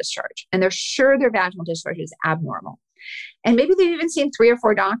vaginal discharge and they're sure their vaginal discharge is abnormal. And maybe they've even seen 3 or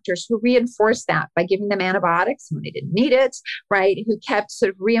 4 doctors who reinforced that by giving them antibiotics when they didn't need it, right? Who kept sort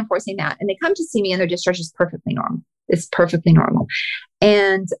of reinforcing that. And they come to see me and their discharge is perfectly normal. It's perfectly normal.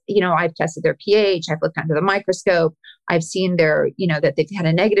 And, I've tested their pH. I've looked under the microscope. I've seen that they've had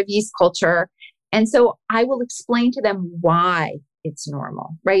a negative yeast culture. And so I will explain to them why it's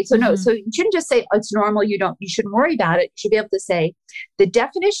normal, right? So no, so you shouldn't just say, oh, it's normal. You shouldn't worry about it. You should be able to say, the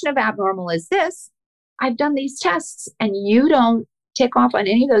definition of abnormal is this. I've done these tests and you don't tick off on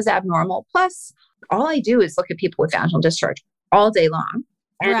any of those abnormal. Plus, all I do is look at people with vaginal discharge all day long.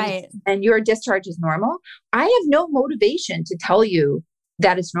 And your discharge is normal. I have no motivation to tell you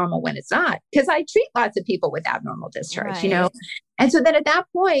that it's normal when it's not, because I treat lots of people with abnormal discharge, And so then at that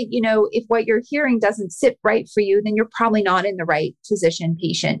point, if what you're hearing doesn't sit right for you, then you're probably not in the right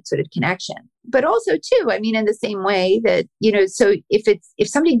physician-patient sort of connection. But also too, I mean, in the same way that, so if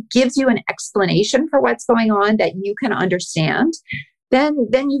somebody gives you an explanation for what's going on that you can understand,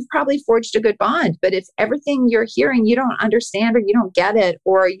 then you've probably forged a good bond. But if everything you're hearing, you don't understand or you don't get it,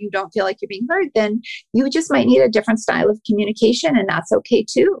 or you don't feel like you're being heard, then you just might need a different style of communication. And that's okay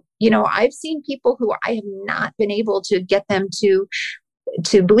too. I've seen people who I have not been able to get them to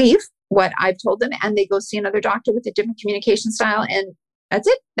believe what I've told them, and they go see another doctor with a different communication style. And that's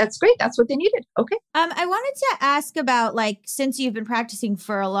it. That's great. That's what they needed. Okay. I wanted to ask about, since you've been practicing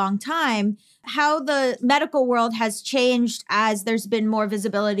for a long time, how the medical world has changed as there's been more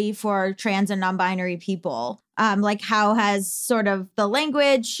visibility for trans and non-binary people. How has sort of the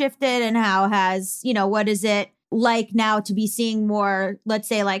language shifted, and how has, what is it like now to be seeing more, let's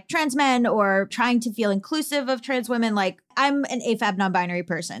say, trans men, or trying to feel inclusive of trans women? I'm an AFAB non-binary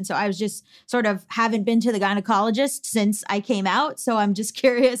person. So I was just sort of haven't been to the gynecologist since I came out. So I'm just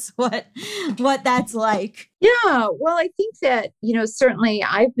curious what that's like. Yeah, well, I think that, certainly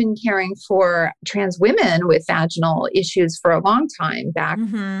I've been caring for trans women with vaginal issues for a long time back.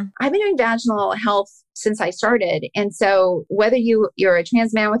 I've been doing vaginal health since I started. And so whether you're a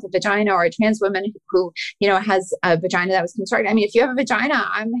trans man with a vagina or a trans woman who, has a vagina that was constructed, I mean, if you have a vagina,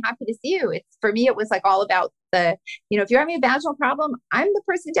 I'm happy to see you. For me, it was like all about if you're having a vaginal problem, I'm the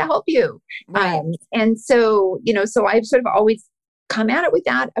person to help you. Right. And so, so I've sort of always come at it with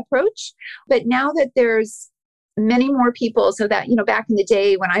that approach. But now that there's many more people, so that, back in the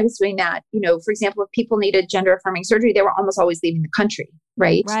day when I was doing that, for example, if people needed gender affirming surgery, they were almost always leaving the country.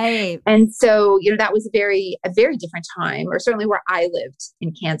 Right. Right. And so, that was a very different time, or certainly where I lived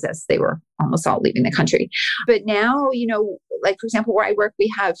in Kansas, they were almost all leaving the country. But now, like, for example, where I work,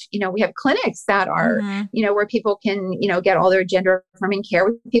 we have clinics that are, where people can, get all their gender affirming care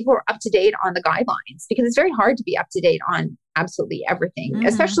with people who are up to date on the guidelines, because it's very hard to be up to date on absolutely everything,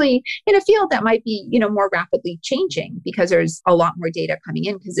 especially in a field that might be, more rapidly changing, because there's a lot more data coming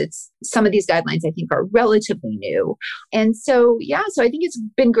in, because some of these guidelines, I think, are relatively new. And so, so I think it's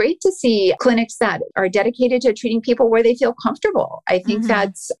been great to see clinics that are dedicated to treating people where they feel comfortable. I think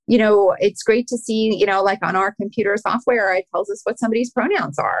that's, it's great to see, like on our computer software, it tells us what somebody's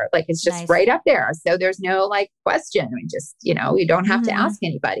pronouns are. Like, it's just right up there. So there's no question. We just, you don't have to ask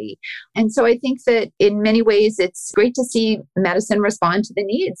anybody. And so I think that in many ways, it's great to see medicine respond to the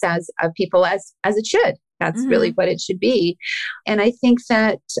needs of people as it should. That's really what it should be. And I think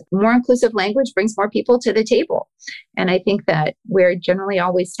that more inclusive language brings more people to the table. And I think that we're generally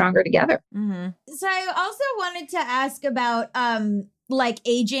always stronger together. So I also wanted to ask about like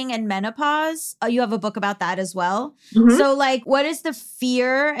aging and menopause. You have a book about that as well. So like, what is the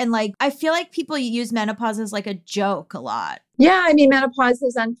fear? And like, I feel like people use menopause as like a joke a lot. Yeah, I mean, menopause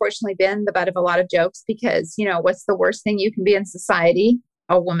has unfortunately been the butt of a lot of jokes, because, what's the worst thing you can be in society?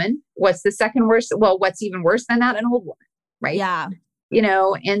 A woman. What's the second worst? Well, what's even worse than that? An old woman, right? Yeah.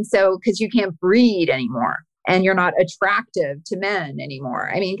 And so, because you can't breed anymore and you're not attractive to men anymore.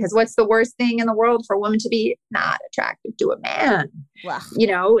 I mean, because what's the worst thing in the world for a woman to be not attractive to a man? Wow.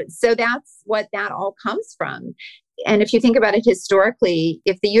 So that's what that all comes from. And if you think about it historically,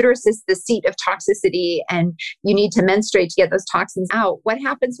 if the uterus is the seat of toxicity and you need to menstruate to get those toxins out, what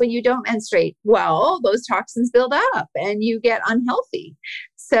happens when you don't menstruate? Well, those toxins build up and you get unhealthy.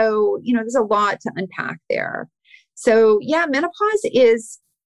 So, there's a lot to unpack there. So yeah, menopause is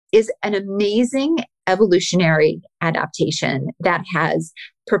an amazing evolutionary adaptation that has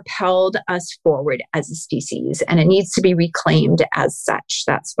propelled us forward as a species, and it needs to be reclaimed as such.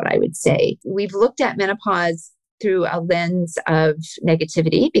 That's what I would say. We've looked at menopause through a lens of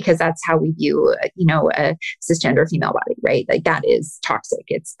negativity, because that's how we view, a cisgender female body, right? Like, that is toxic.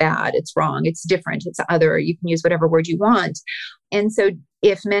 It's bad. It's wrong. It's different. It's other. You can use whatever word you want. And so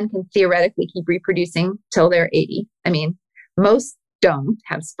if men can theoretically keep reproducing till they're 80, I mean, most don't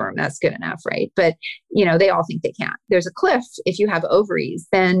have sperm. That's good enough, right? But, they all think they can. There's a cliff. If you have ovaries,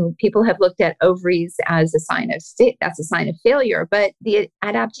 then people have looked at ovaries as a sign of failure. But the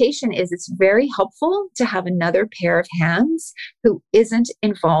adaptation is, it's very helpful to have another pair of hands who isn't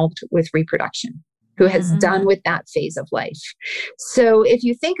involved with reproduction, who has done with that phase of life. So if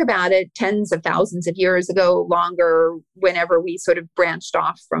you think about it, tens of thousands of years ago, longer, whenever we sort of branched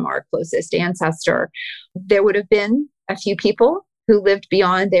off from our closest ancestor, there would have been a few people who lived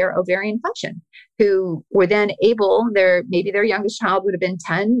beyond their ovarian function, who were then able, maybe their youngest child would have been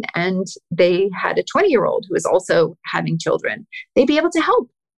 10, and they had a 20-year-old who was also having children. They'd be able to help.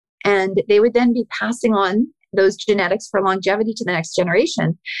 And they would then be passing on those genetics for longevity to the next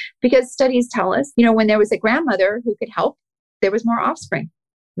generation, because studies tell us, when there was a grandmother who could help, there was more offspring.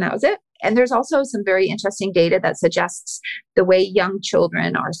 And that was it. And there's also some very interesting data that suggests the way young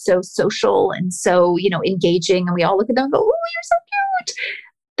children are so social and so, engaging, and we all look at them and go, oh, you're so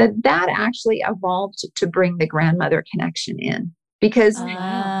cute, that actually evolved to bring the grandmother connection in. Because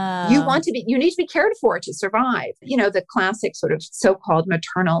you need to be cared for to survive. The classic sort of so-called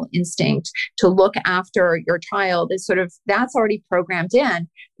maternal instinct to look after your child is that's already programmed in.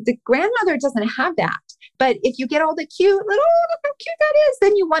 The grandmother doesn't have that. But if you get all the cute little, oh, look how cute that is,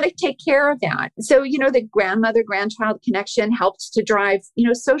 then you want to take care of that. So, the grandmother-grandchild connection helped to drive,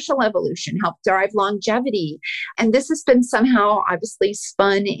 social evolution, helped drive longevity. And this has been somehow obviously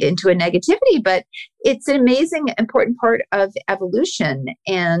spun into a negativity, but it's an amazing, important part of evolution.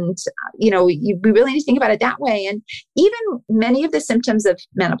 And, we really need to think about it that way. And even many of the symptoms of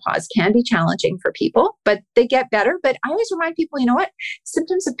menopause can be challenging for people, but they get better. But I always remind people,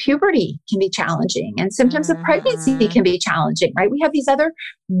 symptoms of of puberty can be challenging and symptoms of pregnancy can be challenging, right? We have these other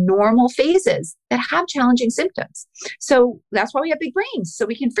normal phases that have challenging symptoms. So that's why we have big brains, so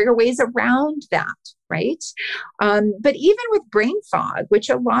we can figure ways around that, right? But even with brain fog, which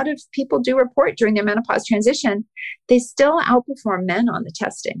a lot of people do report during their menopause transition, they still outperform men on the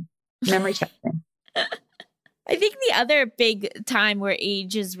testing, memory testing. I think the other big time where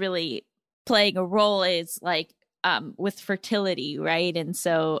age is really playing a role is like with fertility, right? And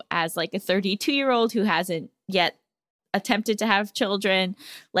so as like a 32-year-old who hasn't yet attempted to have children,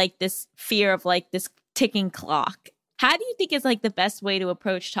 like this fear of like this ticking clock. How do you think is like the best way to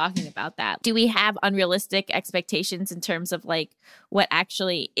approach talking about that? Do we have unrealistic expectations in terms of like what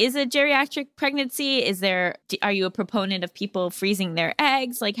actually is a geriatric pregnancy? Are you a proponent of people freezing their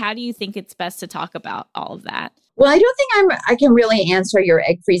eggs? Like, how do you think it's best to talk about all of that? Well, I don't think I can really answer your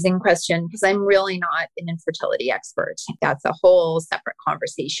egg freezing question because I'm really not an infertility expert. That's a whole separate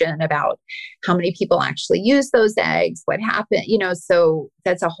conversation about how many people actually use those eggs, what happened, so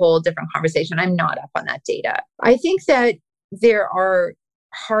that's a whole different conversation. I'm not up on that data. I think that there are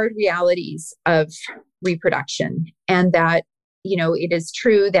hard realities of reproduction and that it is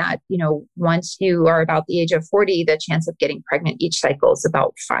true that, once you are about the age of 40, the chance of getting pregnant each cycle is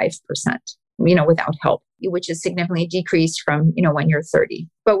about 5%. Without help, which is significantly decreased from, when you're 30.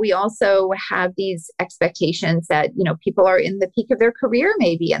 But we also have these expectations that, people are in the peak of their career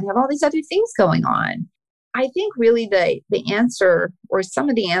maybe and have all these other things going on. I think really the answer or some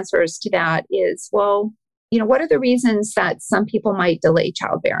of the answers to that is, well, what are the reasons that some people might delay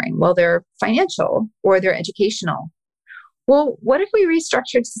childbearing? Well, they're financial or they're educational. Well, what if we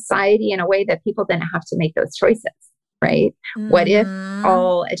restructured society in a way that people didn't have to make those choices? Right? What if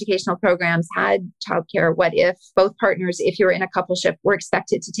all educational programs had childcare? What if both partners, if you're in a coupleship, were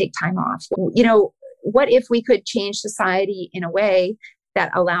expected to take time off? What if we could change society in a way that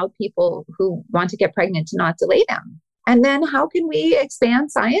allowed people who want to get pregnant to not delay them? And then how can we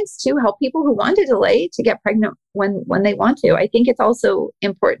expand science to help people who want to delay to get pregnant when they want to? I think it's also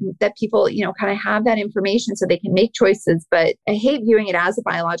important that people, kind of have that information so they can make choices. But I hate viewing it as a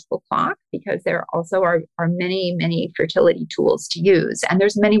biological clock because there also are many, many fertility tools to use. And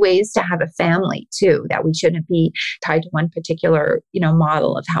there's many ways to have a family too, that we shouldn't be tied to one particular,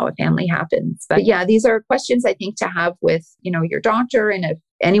 model of how a family happens. But yeah, these are questions I think to have with, your doctor. And if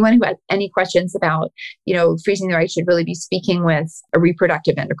anyone who has any questions about, freezing their eggs should really be speaking with a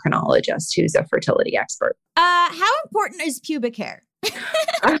reproductive endocrinologist who's a fertility expert. How important is pubic hair?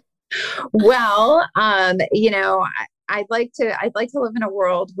 Well, I'd like to live in a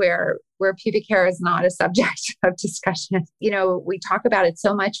world where pubic hair is not a subject of discussion. We talk about it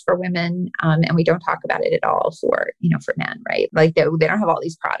so much for women, and we don't talk about it at all for men, right? Like they don't have all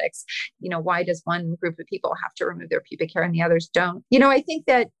these products. Why does one group of people have to remove their pubic hair and the others don't? I think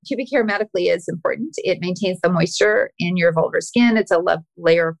that pubic hair medically is important. It maintains the moisture in your vulvar skin. It's a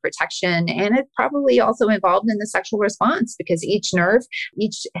layer of protection, and it's probably also involved in the sexual response because each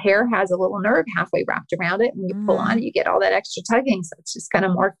hair has a little nerve halfway wrapped around it. When you pull on it, you get all that extra tugging. So it's just kind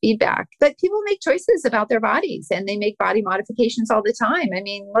of more feedback. But people make choices about their bodies and they make body modifications all the time. I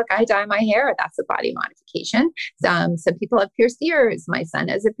mean, look, I dye my hair. That's a body modification. Some people have pierced ears. My son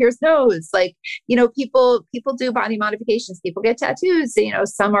has a pierced nose. People do body modifications. People get tattoos.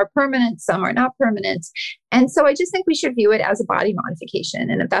 Some are permanent, some are not permanent. And so I just think we should view it as a body modification.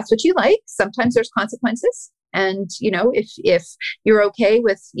 And if that's what you like, sometimes there's consequences. And, if you're okay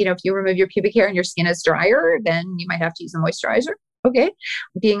with, if you remove your pubic hair and your skin is drier, then you might have to use a moisturizer. Okay.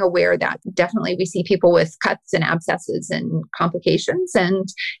 Being aware that definitely we see people with cuts and abscesses and complications. And,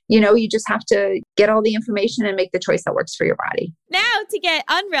 you just have to get all the information and make the choice that works for your body. Now to get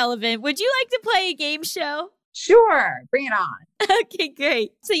unrelevant, would you like to play a game show? Sure. Bring it on. Okay,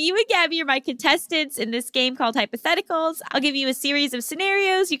 great. So you and Gabby are my contestants in this game called Hypotheticals. I'll give you a series of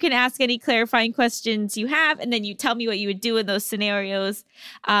scenarios. You can ask any clarifying questions you have, and then you tell me what you would do in those scenarios.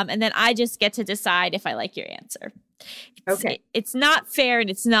 And then I just get to decide if I like your answer. Okay. It's not fair and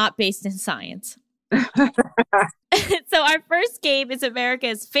it's not based in science. So our first game is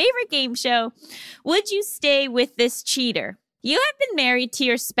America's favorite game show. Would you stay with this cheater? You have been married to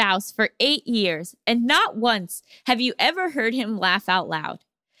your spouse for 8 years, and not once have you ever heard him laugh out loud.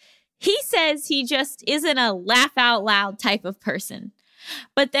 He says he just isn't a laugh out loud type of person.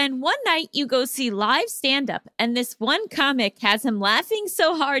 But then one night you go see live stand-up, and this one comic has him laughing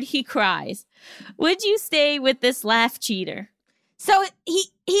so hard he cries. Would you stay with this laugh cheater? So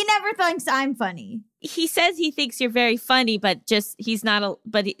he never thinks I'm funny. He says he thinks you're very funny, but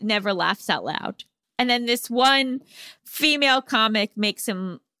but he never laughs out loud. And then this one female comic makes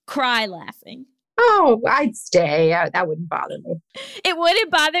him cry laughing. Oh, I'd stay. That wouldn't bother me. It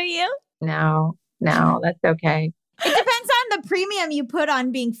wouldn't bother you? No, that's okay. It depends on the premium you put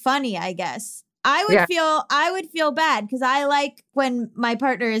on being funny, I guess. I Yeah. would feel bad because I like when my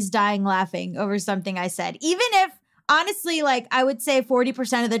partner is dying laughing over something I said. Even if honestly, like I would say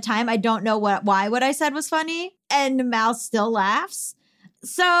 40% of the time I don't know why what I said was funny and Mal still laughs.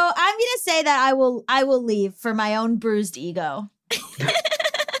 So I'm gonna say that I will leave for my own bruised ego.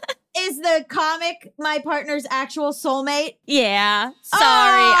 Is the comic my partner's actual soulmate? Yeah.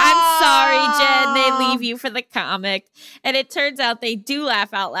 Sorry. I'm sorry, Jen. They leave you for the comic. And it turns out they do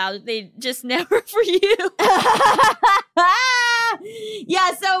laugh out loud. They just never for you.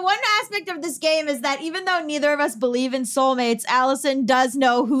 Yeah, so one aspect of this game is that even though neither of us believe in soulmates, Allison does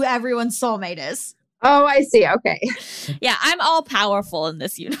know who everyone's soulmate is. Oh, I see. Okay. Yeah, I'm all powerful in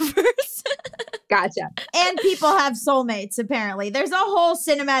this universe. Gotcha. And people have soulmates, apparently. There's a whole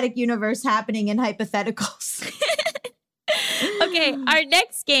cinematic universe happening in hypotheticals. Okay, our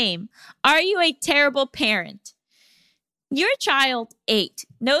next game. Are you a terrible parent? Your child, 8,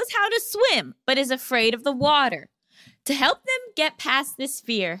 knows how to swim, but is afraid of the water. To help them get past this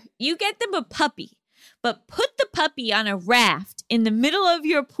fear, you get them a puppy, but put the puppy on a raft in the middle of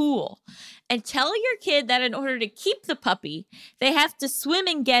your pool and tell your kid that in order to keep the puppy, they have to swim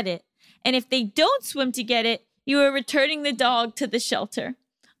and get it. And if they don't swim to get it, you are returning the dog to the shelter.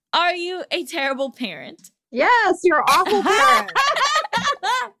 Are you a terrible parent? Yes, you're an awful parent.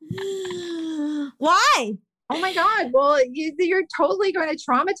 Why? Oh my God. Well, you're totally going to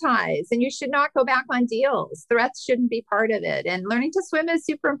traumatize and you should not go back on deals. Threats shouldn't be part of it. And learning to swim is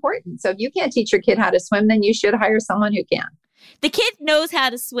super important. So if you can't teach your kid how to swim, then you should hire someone who can. The kid knows how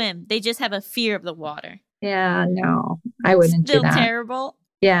to swim. They just have a fear of the water. Yeah, no, I wouldn't Still do that. terrible.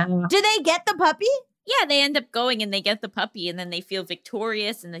 Yeah. Do they get the puppy? Yeah, they end up going and they get the puppy and then they feel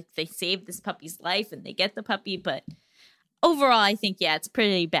victorious and they save this puppy's life and they get the puppy. But overall, I think, yeah, it's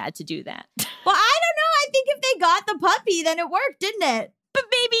pretty bad to do that. Well, I don't know. I think if they got the puppy, then it worked, didn't it? But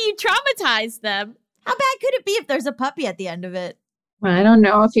maybe you traumatized them. How bad could it be if there's a puppy at the end of it? Well, I don't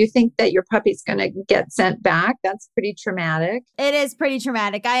know if you think that your puppy's going to get sent back. That's pretty traumatic. It is pretty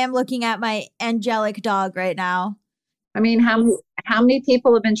traumatic. I am looking at my angelic dog right now. I mean, how many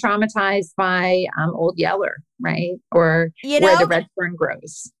people have been traumatized by Old Yeller, right? Or Where the Red Fern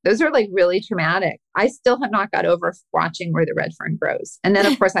Grows. Those are like really traumatic. I still have not got over watching Where the Red Fern Grows. And then,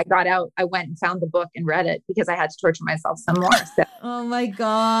 of course, I went and found the book and read it because I had to torture myself some more. So. Oh my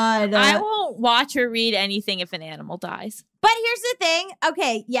God. I won't watch or read anything if an animal dies. But here's the thing.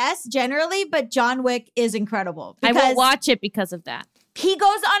 Okay, yes, generally, but John Wick is incredible. I won't watch it because of that. He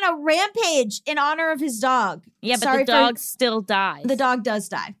goes on a rampage in honor of his dog. Yeah, but the dog still dies. The dog does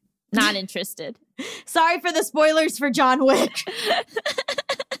die. Not interested. Sorry for the spoilers for John Wick.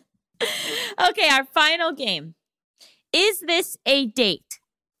 Okay, our final game. Is this a date?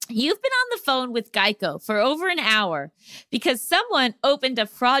 You've been on the phone with Geico for over an hour because someone opened a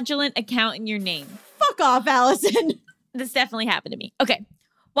fraudulent account in your name. Fuck off, Allison. This definitely happened to me. Okay.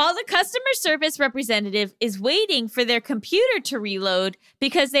 While the customer service representative is waiting for their computer to reload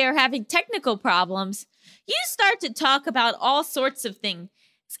because they are having technical problems, you start to talk about all sorts of things,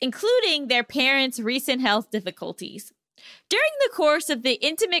 including their parents' recent health difficulties. During the course of the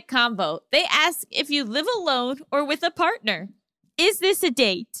intimate convo, they ask if you live alone or with a partner. Is this a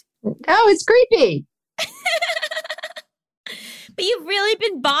date? Oh, it's creepy. But you've really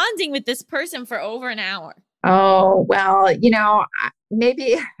been bonding with this person for over an hour. Oh, well,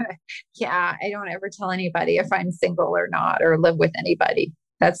 maybe, yeah, I don't ever tell anybody if I'm single or not or live with anybody.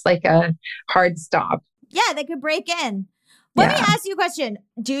 That's like a hard stop. Yeah, they could break in. Let me ask you a question.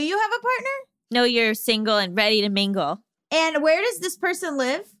 Do you have a partner? No, you're single and ready to mingle. And where does this person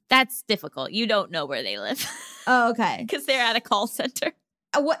live? That's difficult. You don't know where they live. Oh, okay. Because they're at a call center.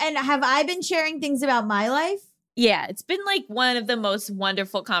 And have I been sharing things about my life? Yeah, it's been like one of the most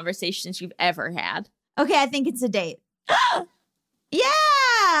wonderful conversations you've ever had. Okay, I think it's a date. Yeah,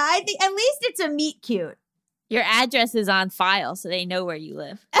 I think at least it's a meet cute. Your address is on file, so they know where you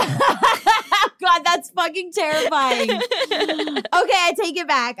live. God, that's fucking terrifying. Okay, I take it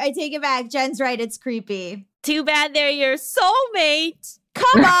back. Jen's right, it's creepy. Too bad they're your soulmate.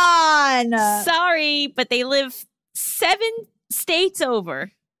 Come on. Sorry, but they live 7 states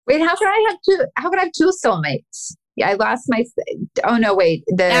over. Wait, how could I have two soulmates? Yeah, I lost my. Oh no, wait.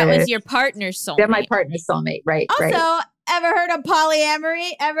 That was your partner's soulmate. They're my partner's soulmate, right? Also, right. Ever heard of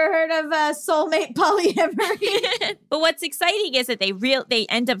polyamory? Ever heard of soulmate polyamory? But what's exciting is that they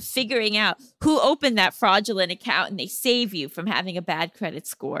end up figuring out who opened that fraudulent account and they save you from having a bad credit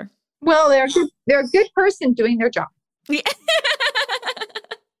score. Well, they're a good person doing their job. We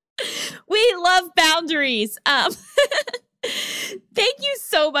love love boundaries. Thank you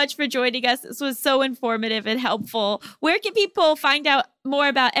so much for joining us. This was so informative and helpful. Where can people find out more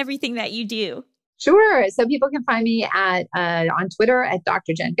about everything that you do? Sure. So people can find me at on Twitter at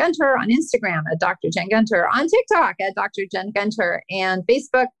Dr. Jen Gunter, on Instagram at Dr. Jen Gunter, on TikTok at Dr. Jen Gunter, and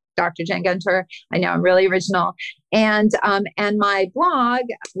Facebook, Dr. Jen Gunter. I know I'm really original. And my blog,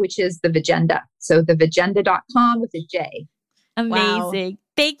 which is The Vagenda. So thevagenda.com with a J. Amazing. Wow.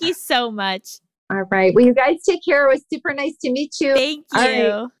 Thank you so much. All right. Well, you guys take care. It was super nice to meet you. Thank you.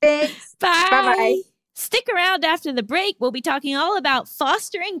 All right. Thanks. Bye. Bye-bye. Stick around after the break. We'll be talking all about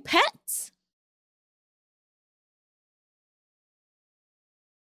fostering pets.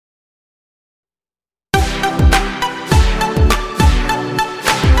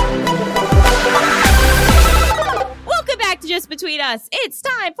 Welcome back to Just Between Us. It's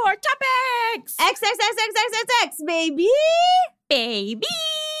time for topics. XXXXXX, baby. Baby.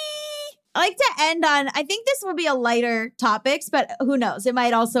 I like to end on, I think this will be a lighter topics, but who knows? It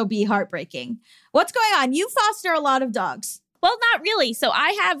might also be heartbreaking. What's going on? You foster a lot of dogs. Well, not really. So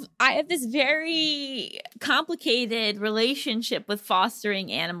I have this very complicated relationship with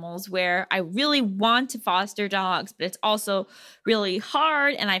fostering animals where I really want to foster dogs, but it's also really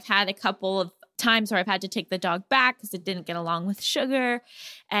hard. And I've had a couple of times where I've had to take the dog back because it didn't get along with Sugar.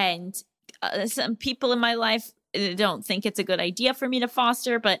 And some people in my life don't think it's a good idea for me to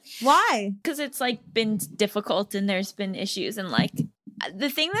foster, but why? Because it's like been difficult and there's been issues. And like the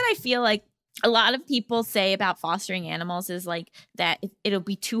thing that I feel like a lot of people say about fostering animals is like that it'll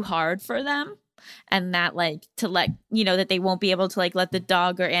be too hard for them, and that like to let, you know, that they won't be able to like let the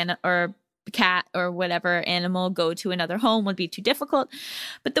dog or cat or whatever animal go to another home would be too difficult.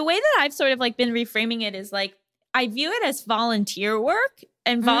 But the way that I've sort of like been reframing it is like I view it as volunteer work,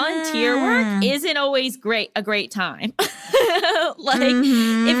 and volunteer work isn't always a great time. Like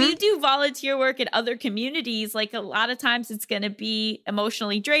if you do volunteer work in other communities, like a lot of times it's going to be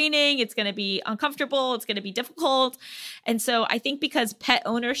emotionally draining. It's going to be uncomfortable. It's going to be difficult. And so I think because pet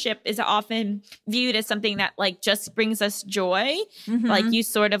ownership is often viewed as something that like just brings us joy, like you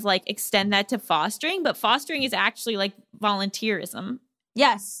sort of like extend that to fostering, but fostering is actually like volunteerism.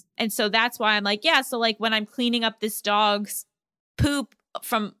 Yes. And so that's why I'm like, yeah. So like when I'm cleaning up this dog's poop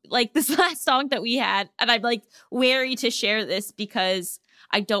from like this last dog that we had, and I'm like wary to share this because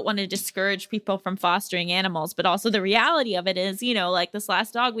I don't want to discourage people from fostering animals. But also the reality of it is, you know, like this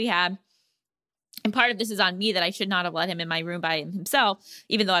last dog we had, and part of this is on me that I should not have let him in my room by himself,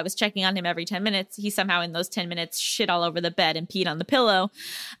 even though I was checking on him every 10 minutes. He somehow in those 10 minutes shit all over the bed and peed on the pillow,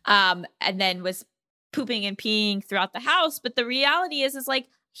 and then was pooping and peeing throughout the house. But the reality is like,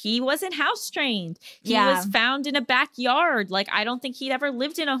 he wasn't house trained. He was found in a backyard. Like, I don't think he'd ever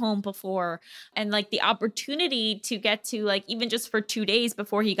lived in a home before. And like the opportunity to get to like, even just for 2 days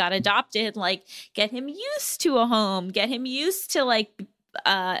before he got adopted, like get him used to a home, get him used to like,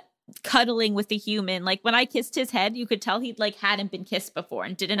 cuddling with a human. Like when I kissed his head, you could tell he'd like hadn't been kissed before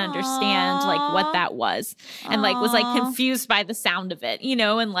and didn't understand like what that was. And like was like confused by the sound of it, you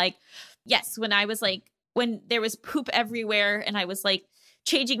know? And like, yes, when I was like, when there was poop everywhere and I was like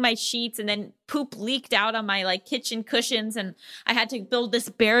changing my sheets and then poop leaked out on my like kitchen cushions, and I had to build this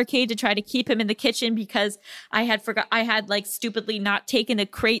barricade to try to keep him in the kitchen because I had like stupidly not taken a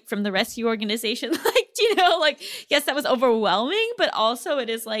crate from the rescue organization. Like, you know, like, yes, that was overwhelming, but also it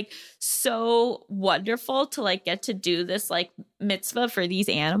is like so wonderful to like get to do this like mitzvah for these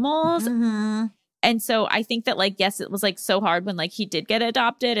animals. And so I think that like, yes, it was like so hard when like he did get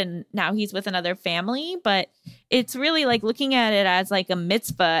adopted and now he's with another family, but it's really like looking at it as like a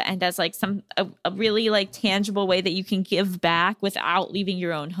mitzvah and as like a really like tangible way that you can give back without leaving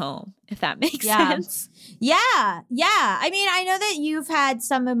your own home, if that makes sense. Yeah. Yeah. I mean, I know that you've had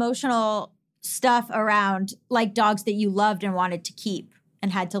some emotional stuff around like dogs that you loved and wanted to keep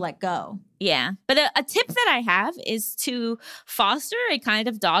and had to let go. Yeah. But a tip that I have is to foster a kind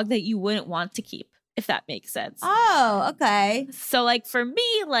of dog that you wouldn't want to keep, if that makes sense. Oh, okay. So like for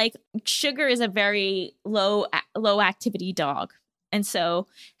me, like Sugar is a very low activity dog. And so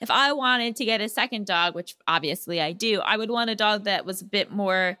if I wanted to get a second dog, which obviously I do, I would want a dog that was a bit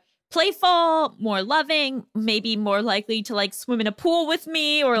more playful, more loving, maybe more likely to like swim in a pool with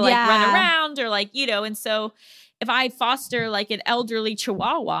me or like run around or like, you know, and so if I foster like an elderly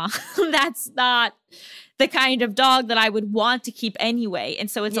Chihuahua, that's not the kind of dog that I would want to keep anyway.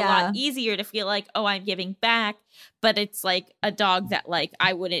 And so it's a lot easier to feel like, oh, I'm giving back. But it's like a dog that like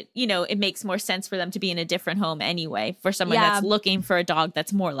I wouldn't, you know, it makes more sense for them to be in a different home anyway for someone that's looking for a dog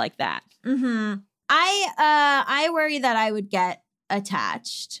that's more like that. I worry that I would get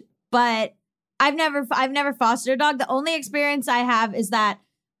attached, but I've never fostered a dog. The only experience I have is that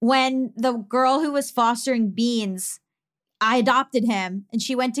when the girl who was fostering Beans, I adopted him and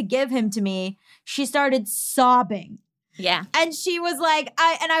she went to give him to me, she started sobbing. Yeah. And she was like,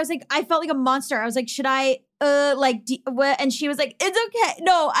 I was like, I felt like a monster. I was like, should I, and she was like, it's okay.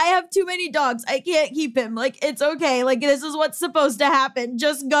 No, I have too many dogs. I can't keep him. Like, it's okay. Like, this is what's supposed to happen.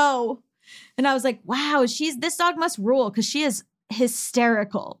 Just go. And I was like, wow, this dog must rule because she is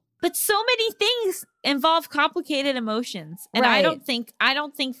hysterical. But so many things involve complicated emotions. And Right. I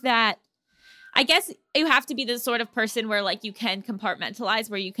don't think that, I guess you have to be the sort of person where like you can compartmentalize,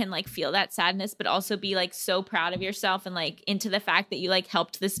 where you can like feel that sadness, but also be like so proud of yourself and like into the fact that you like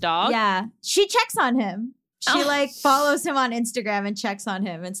helped this dog. Yeah. She checks on him. She like follows him on Instagram and checks on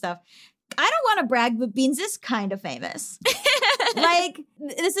him and stuff. I don't want to brag, but Beans is kind of famous. Like,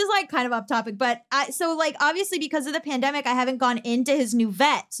 this is like kind of off topic, but so like obviously because of the pandemic, I haven't gone into his new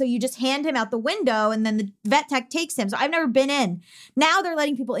vet. So you just hand him out the window and then the vet tech takes him. So I've never been in. Now they're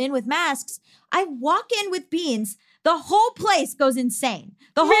letting people in with masks. I walk in with Beans. The whole place goes insane.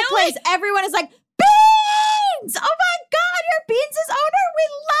 The whole place, everyone is like, Beans! Oh my God, you're Beans' owner. We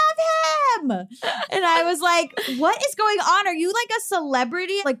love him. And I was like, what is going on? Are you like a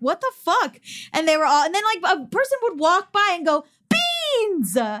celebrity? Like, what the fuck? And they were all, and then like a person would walk by and go,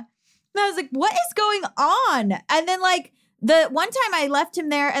 Beans! And I was like, what is going on? And then like, the one time I left him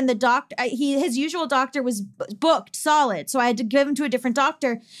there and the doctor, his usual doctor was booked solid. So I had to give him to a different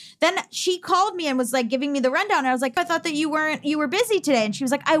doctor. Then she called me and was like giving me the rundown. And I was like, I thought that you were busy today. And she was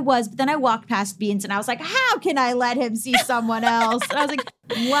like, I was. But then I walked past Beans and I was like, how can I let him see someone else? And I was like,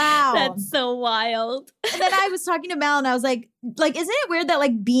 wow. That's so wild. And then I was talking to Mel and I was like, isn't it weird that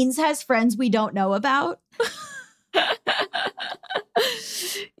like Beans has friends we don't know about?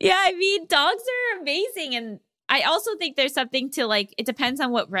 Yeah, I mean, dogs are amazing. And I also think there's something to like, it depends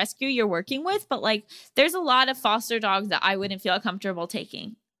on what rescue you're working with, but like there's a lot of foster dogs that I wouldn't feel comfortable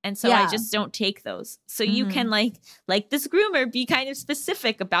taking. And so I just don't take those. So you can like this groomer, be kind of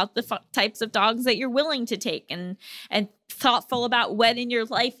specific about the types of dogs that you're willing to take and thoughtful about when in your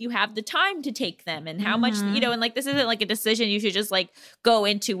life you have the time to take them and how much, you know, and like this isn't like a decision you should just like go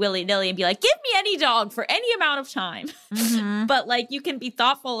into willy-nilly and be like, give me any dog for any amount of time. But like you can be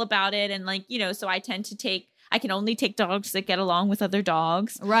thoughtful about it. And like, you know, so I can only take dogs that get along with other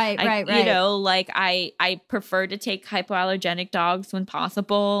dogs. Right. You know, like I prefer to take hypoallergenic dogs when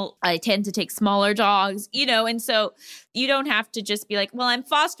possible. I tend to take smaller dogs, you know, and so you don't have to just be like, well, I'm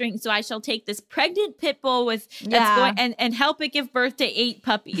fostering, so I shall take this pregnant pit bull that's going and help it give birth to 8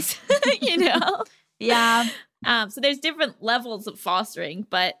 puppies, you know? Yeah. So there's different levels of fostering,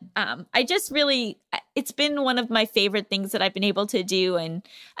 but I just really, it's been one of my favorite things that I've been able to do. And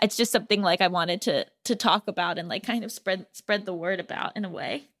it's just something like I wanted to talk about and like kind of spread the word about in a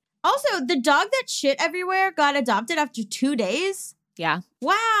way. Also, the dog that shit everywhere got adopted after 2 days. Yeah.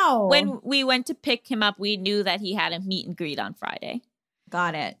 Wow. When we went to pick him up, we knew that he had a meet and greet on Friday.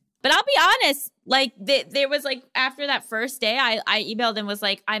 Got it. But I'll be honest, like there was like after that first day, I emailed and was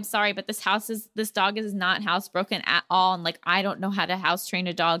like, I'm sorry, but this dog is not housebroken at all. And like, I don't know how to house train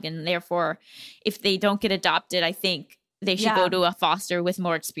a dog. And therefore, if they don't get adopted, I think they should go to a foster with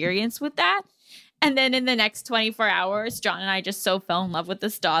more experience with that. And then in the next 24 hours, John and I just so fell in love with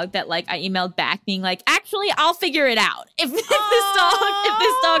this dog that like I emailed back being like, actually, I'll figure it out. If this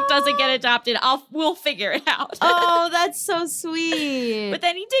dog doesn't get adopted, we'll figure it out. Oh, that's so sweet. But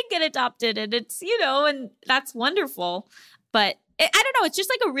then he did get adopted and it's, you know, and that's wonderful. But I don't know, it's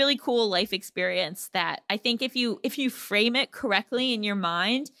just like a really cool life experience that I think if you frame it correctly in your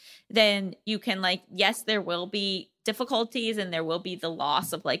mind, then you can like, yes, there will be difficulties and there will be the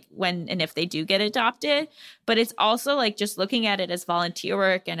loss of like when and if they do get adopted, but it's also like just looking at it as volunteer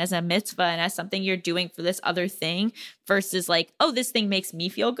work and as a mitzvah and as something you're doing for this other thing versus like, oh, this thing makes me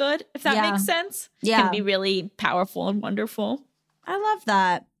feel good, if that makes sense. Yeah. Can be really powerful and wonderful. I love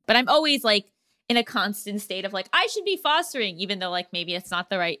that. But I'm always like in a constant state of like, I should be fostering, even though like maybe it's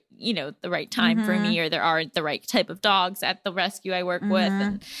not the right, you know, the right time for me, or there aren't the right type of dogs at the rescue I work with.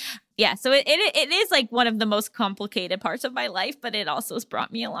 And yeah, so it is like one of the most complicated parts of my life, but it also has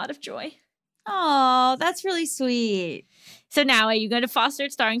brought me a lot of joy. Oh, that's really sweet. So now are you going to foster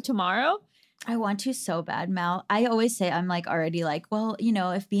it starting tomorrow? I want to so bad, Mal. I always say I'm like already like, well, you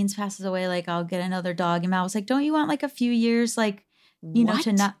know, if Beans passes away, like I'll get another dog. And Mal was like, don't you want like a few years, like, you know,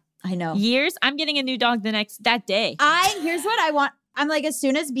 to not, I know. Years? I'm getting a new dog that day. Here's what I want. I'm like, as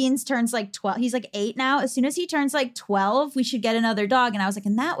soon as Beans turns like 12, he's like 8 now. As soon as he turns like 12, we should get another dog. And I was like,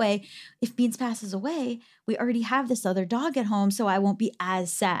 in that way, if Beans passes away, we already have this other dog at home, so I won't be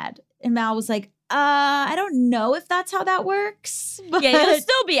as sad. And Mal was like, I don't know if that's how that works. But yeah, you'll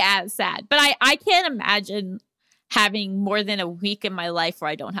still be as sad. But I can't imagine having more than a week in my life where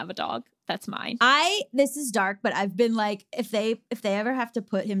I don't have a dog. That's mine. This is dark, but I've been like, if they ever have to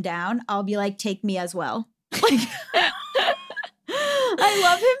put him down, I'll be like, take me as well. Like, I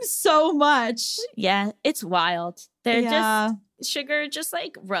love him so much. Yeah, it's wild. Sugar just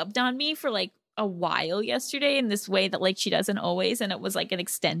like rubbed on me for like a while yesterday in this way that like she doesn't always, and it was like an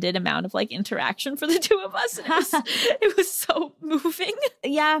extended amount of like interaction for the two of us, and it was so moving.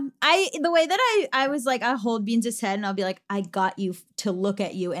 Yeah, the way that I was like, I hold Beans' head and I'll be like, I got you to look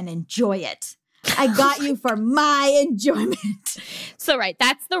at you and enjoy it. I got you for my enjoyment. So right,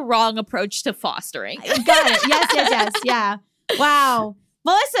 that's the wrong approach to fostering. Got it. Yes, yeah. Wow.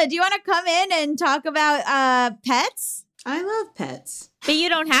 Melissa, do you want to come in and talk about pets? I love pets. But you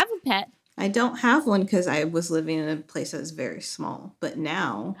don't have a pet. I don't have one because I was living in a place that's very small. But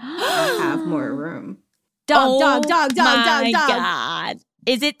now I have more room. Dog. God.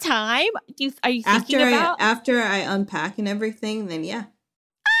 Is it time? Are you thinking about? After I unpack and everything, then yeah.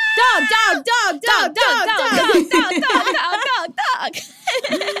 Dog.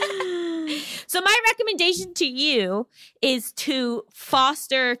 So my recommendation to you is to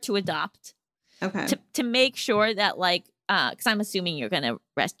foster to adopt. Okay. To make sure that like, because I'm assuming you're going to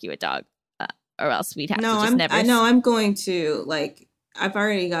rescue a dog, or else we'd have to just never. I know I'm going to like. I've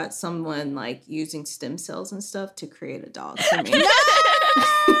already got someone like using stem cells and stuff to create a dog for me.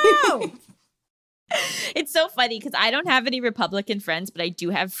 No! It's so funny because I don't have any Republican friends, but I do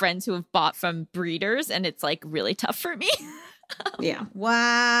have friends who have bought from breeders, and it's like really tough for me. Yeah.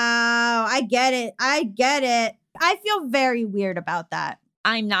 Wow. I get it. I feel very weird about that.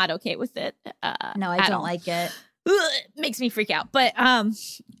 I'm not okay with it. No, I don't like it. It makes me freak out. But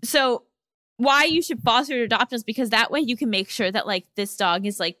so why you should foster or adopt is because that way you can make sure that like this dog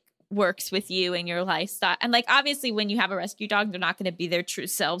is like works with you and your lifestyle. And like obviously when you have a rescue dog, they're not going to be their true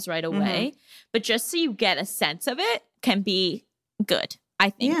selves right away. But just so you get a sense of it can be good, I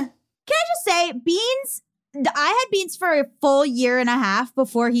think. Yeah. Can I just say, Beans, I had Beans for a full year and a half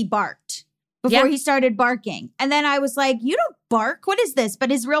before he barked. Before he started barking. And then I was like, you don't bark? What is this? But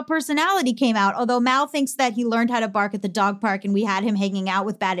his real personality came out. Although Mal thinks that he learned how to bark at the dog park and we had him hanging out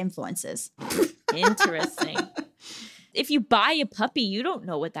with bad influences. Interesting. If you buy a puppy, you don't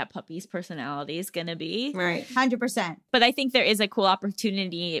know what that puppy's personality is going to be. Right. 100%. But I think there is a cool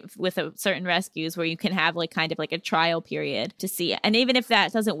opportunity with certain rescues where you can have like kind of like a trial period to see it. And even if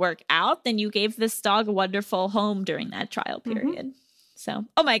that doesn't work out, then you gave this dog a wonderful home during that trial period. So,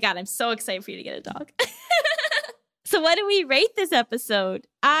 oh my God, I'm so excited for you to get a dog. So what do we rate this episode?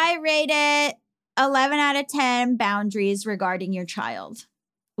 I rate it 11 out of 10 boundaries regarding your child.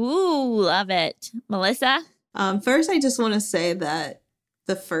 Ooh, love it. Melissa? First, I just want to say that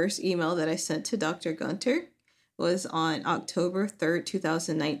the first email that I sent to Dr. Gunter was on October 3rd,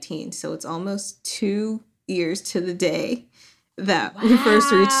 2019. So it's almost 2 years to the day that we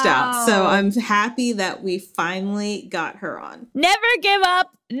first reached out. So I'm happy that we finally got her on. Never give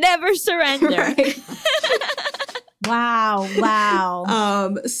up, never surrender. Right. Wow.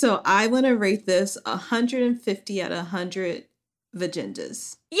 So I want to rate this 150 out of 100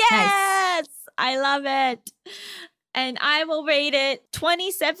 vagindas. Yes, nice. I love it. And I will rate it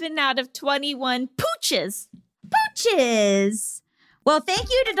 27 out of 21 pooches. Pooches. Well, thank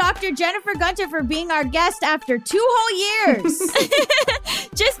you to Dr. Jennifer Gunter for being our guest after 2 whole years.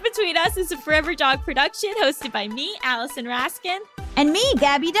 Just Between Us is a Forever Dog production hosted by me, Allison Raskin. And me,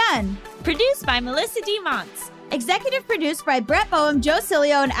 Gabby Dunn. Produced by Melissa D. Montz. Executive produced by Brett Boehm, Joe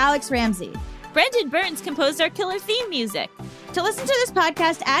Cilio, and Alex Ramsey. Brendan Burns composed our killer theme music. To listen to this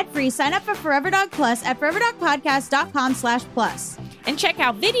podcast ad-free, sign up for Forever Dog Plus at foreverdogpodcast.com/plus. And check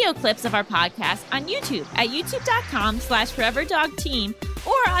out video clips of our podcast on YouTube at youtube.com/foreverdogteam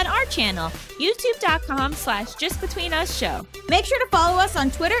or on our channel, youtube.com/justbetweenusshow. Make sure to follow us on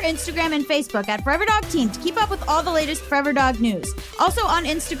Twitter, Instagram, and Facebook at Forever Dog Team to keep up with all the latest Forever Dog news. Also on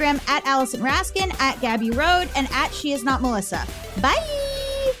Instagram at Allison Raskin, at Gabby Road, and at She Is Not Melissa. Bye!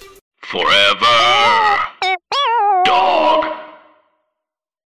 Forever Dog.